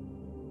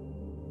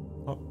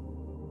 Oh.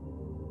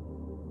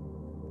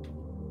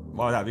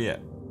 Why would that be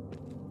it?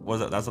 Was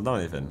that? That's not done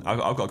anything.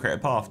 I've got to create a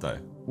path though.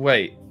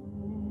 Wait.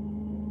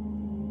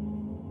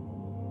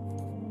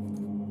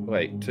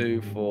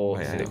 2, 4,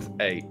 Wait, 6,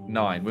 8,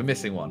 9. We're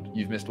missing one.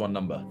 You've missed one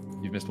number.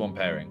 You've missed one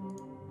pairing.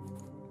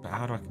 But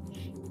how do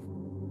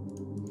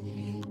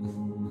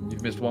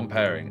You've missed one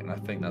pairing, and I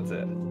think that's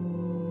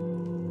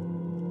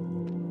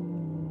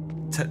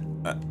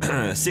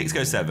I... 6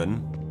 goes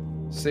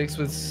 7. 6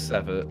 with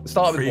 7.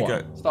 Start with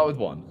 1. Start with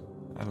 1.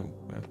 I haven't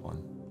got 1.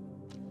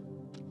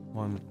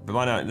 1. But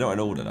mine are not in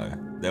order though.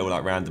 They're all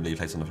like randomly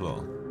placed on the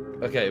floor.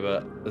 Okay,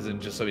 but as in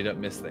just so we don't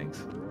miss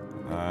things.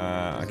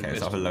 Okay, so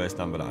that's the lowest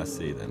number that I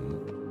see then.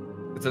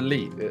 It's a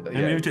leap. Let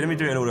me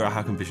do it in order how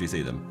I can visually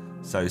see them.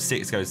 So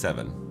 6 goes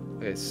 7.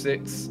 Okay,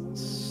 6,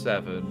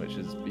 7, which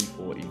is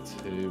B4,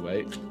 E2.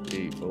 Wait,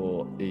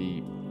 E4,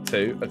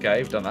 E2. Okay,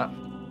 we've done that.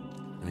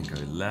 And then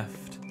go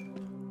left.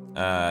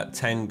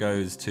 10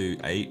 goes to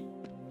 8.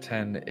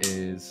 10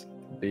 is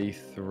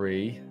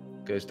B3,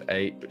 goes to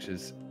 8, which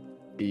is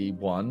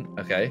E1.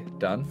 Okay,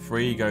 done.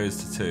 3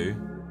 goes to 2.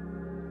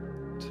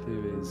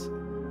 2 is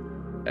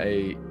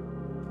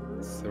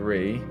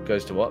A3,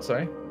 goes to what,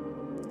 sorry?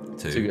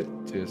 2.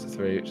 2 goes to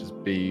 3, which is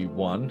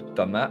B1.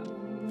 Done that.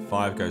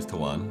 5 goes to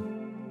 1.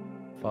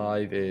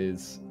 5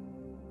 is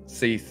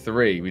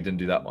C3. We didn't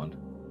do that one.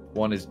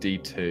 1 is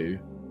D2.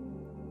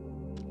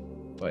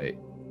 Wait.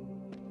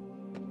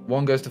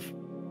 1 goes to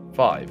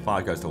 5.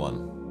 5 goes to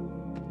 1.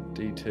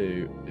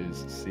 D2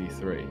 is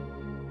C3.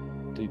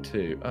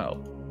 D2.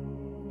 Oh.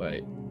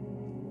 Wait.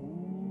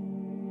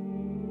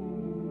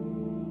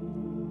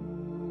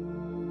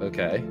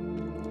 Okay.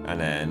 And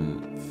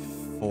then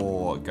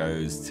 4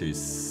 goes to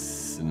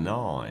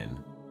 9.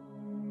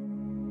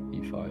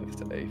 E5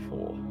 to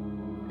A4.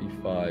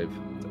 E5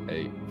 to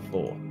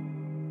A4.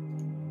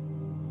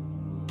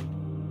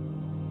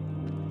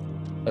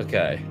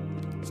 Okay.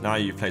 So now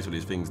you've placed all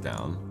these things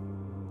down.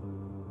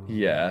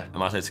 Yeah.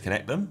 Am I supposed to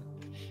connect them?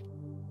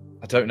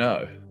 I don't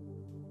know.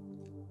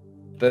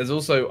 I've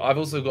also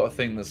got a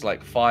thing that's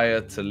like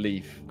fire to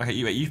leaf. Okay,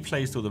 you've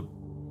placed all the...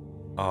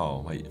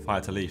 Oh, wait,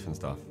 fire to leaf and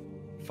stuff.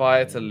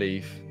 Fire to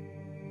leaf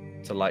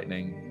to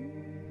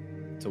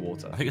lightning to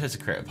water. I think it's supposed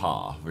to create a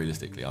path,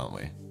 realistically, aren't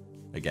we?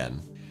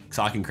 Again. Because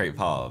I can create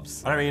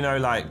paths. I don't really know,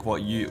 like,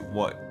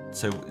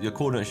 so your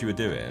coordinates you were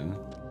doing...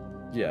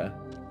 Yeah.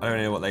 I don't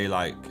really know what they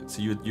like.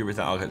 So you were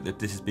saying, okay,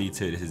 this is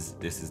B2,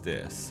 this is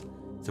this.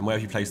 So where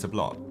have you placed a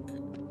block?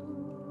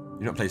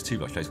 You've not placed 2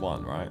 blocks, you placed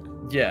 1, right?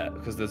 Yeah,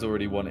 because there's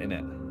already 1 in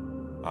it.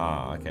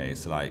 Ah, okay.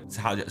 So like,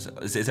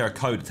 is there a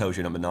code that tells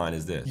you number 9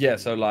 is this? Yeah,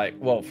 so like,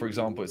 well, for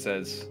example, it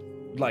says,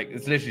 like,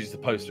 it's literally just a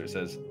poster. It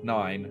says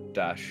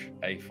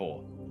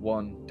 9-A4,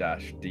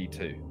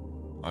 1-D2.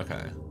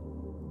 Okay.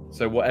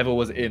 So whatever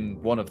was in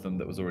one of them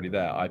that was already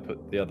there, I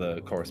put the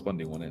other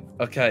corresponding one in.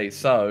 Okay,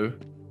 so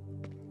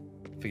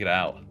figured it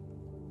out.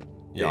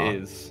 Yeah.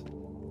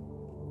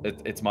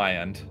 It's my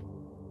end.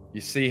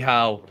 You see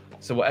how,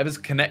 so whatever's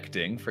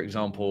connecting, for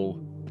example,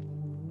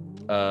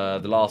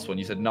 the last one,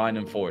 you said 9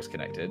 and 4 is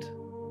connected.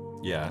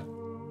 Yeah.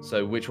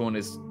 So which one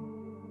is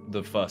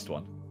the first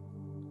one?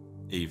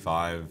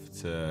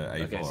 E5 to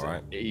A4, okay, so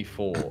right?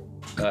 E4,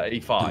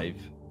 E5.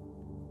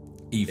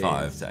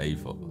 E5 is, to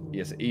A4.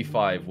 Yes,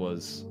 E5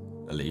 was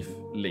a leaf,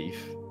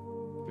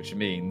 which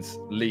means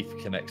leaf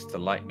connects to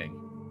lightning.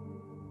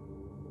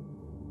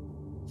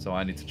 So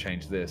I need to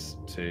change this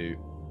to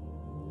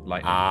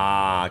lightning.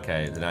 Ah,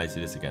 okay. Then I need to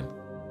do this again.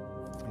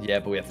 Yeah,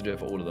 but we have to do it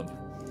for all of them.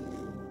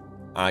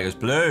 Ah, it goes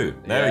blue.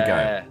 There we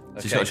go.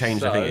 So you've got to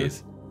change the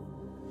thingies.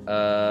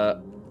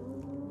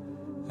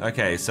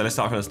 Okay, so let's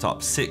start from the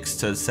top. 6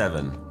 to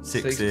 7.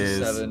 6 is...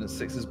 to 7.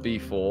 6 is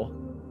B4.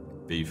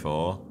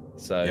 B4.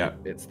 So yep.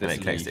 It's this and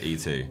it connects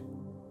leaf. to E2.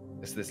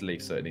 It's this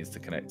leaf, so it needs to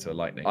connect to a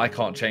lightning. I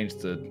can't change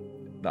to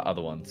that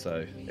other one,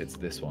 so it's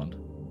this one.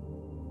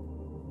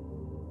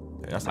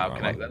 Okay, that's How not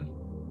connect right them?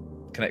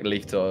 connect the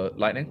leaf to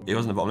lightning? It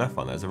wasn't the bottom left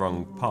one. That was the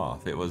wrong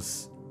path. It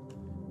was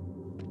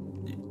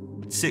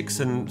 6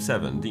 and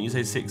 7. Didn't you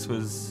say 6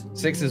 was?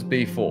 6 is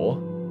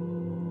B4.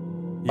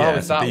 Yeah,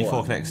 it's so that B4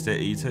 one. connects to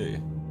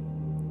E2.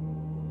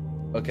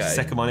 Okay.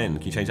 Second one in.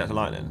 Can you change that to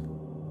lightning?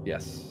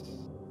 Yes.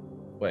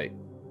 Wait,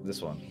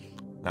 this one.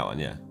 That one,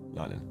 yeah,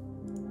 lightning.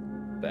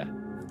 There.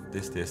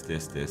 This,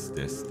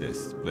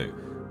 blue.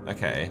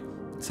 Okay,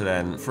 so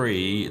then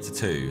 3 to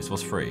 2. So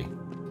what's 3?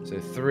 So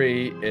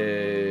 3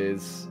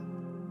 is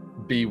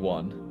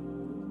B1.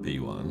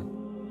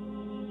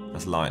 B1.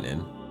 That's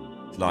lightning.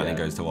 So lightning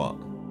goes to what?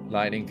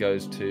 Lightning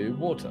goes to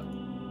water.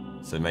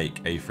 So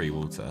make A3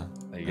 water.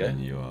 There you go.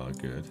 And you are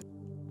good.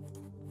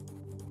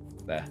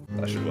 There,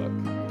 that should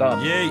work.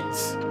 Done.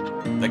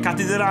 Yeet! The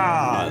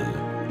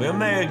cathedral! We'll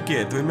make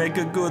it. We make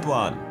a good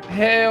one.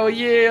 Hell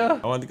yeah!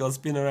 I want to go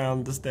spin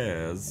around the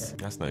stairs.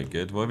 That's no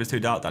good. Well, if it's too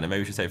dark down here,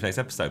 maybe we should save for next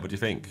episode. What do you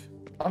think?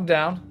 I'm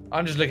down.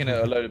 I'm just looking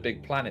at a load of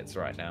big planets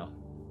right now.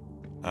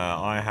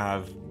 I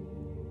have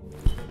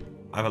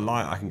a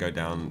light I can go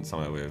down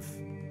somewhere with.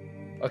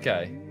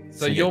 Okay.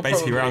 So you're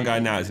basically probably, where I'm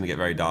going now is going to get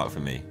very dark for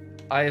me.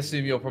 I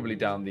assume you're probably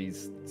down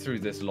through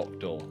this locked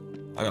door.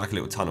 I've got like a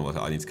little tunnel that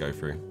I need to go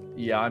through.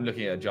 Yeah, I'm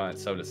looking at a giant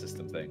solar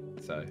system thing.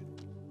 So,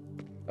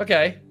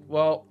 okay.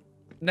 Well,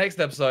 next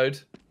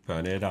episode,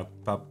 Burn it up.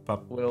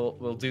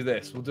 we'll do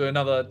this. We'll do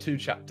another 2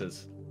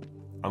 chapters.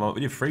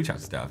 We did 3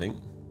 chapters today, I think.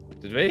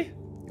 Did we?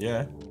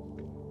 Yeah.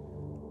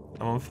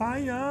 I'm on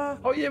fire.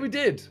 Oh yeah, we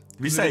did. Did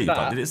we save?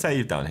 that. Did it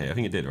save down here? I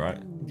think it did, right?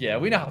 Yeah,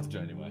 we know how to do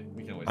it anyway.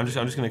 We can always. I'm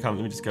just gonna come.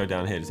 Let me just go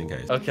down here just in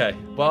case. Okay.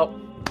 Well,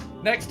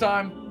 next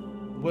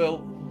time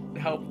we'll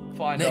help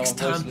find our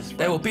voiceless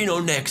there will friend. be no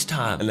next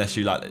time. Unless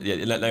you like,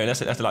 yeah, no,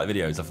 unless you have to like the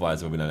videos, otherwise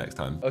there will be no next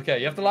time. Okay,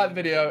 you have to like the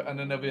video, and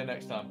then there'll be a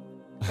next time.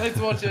 Thanks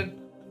for watching.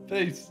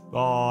 Peace.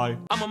 Bye.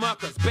 I'm a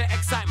Mercus, bare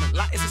excitement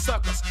like it's a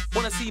circus.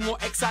 Wanna see more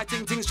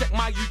exciting things? Check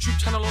my YouTube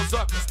channel on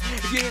Zerkaa.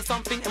 If you hear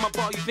something in my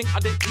bar you think I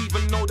didn't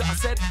even know that I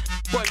said,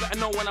 boy, better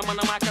know when I'm on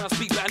the mic and I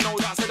speak, better know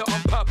that I said it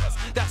on purpose.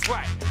 That's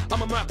right,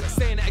 I'm a Mercus,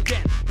 saying it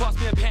again. Pass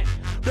me a pen.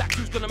 Black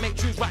shoes gonna make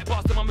tunes right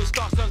past my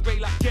moustache turns grey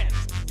like Gens.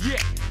 Yeah,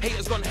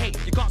 haters gonna hate,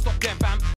 you can't stop them, fam.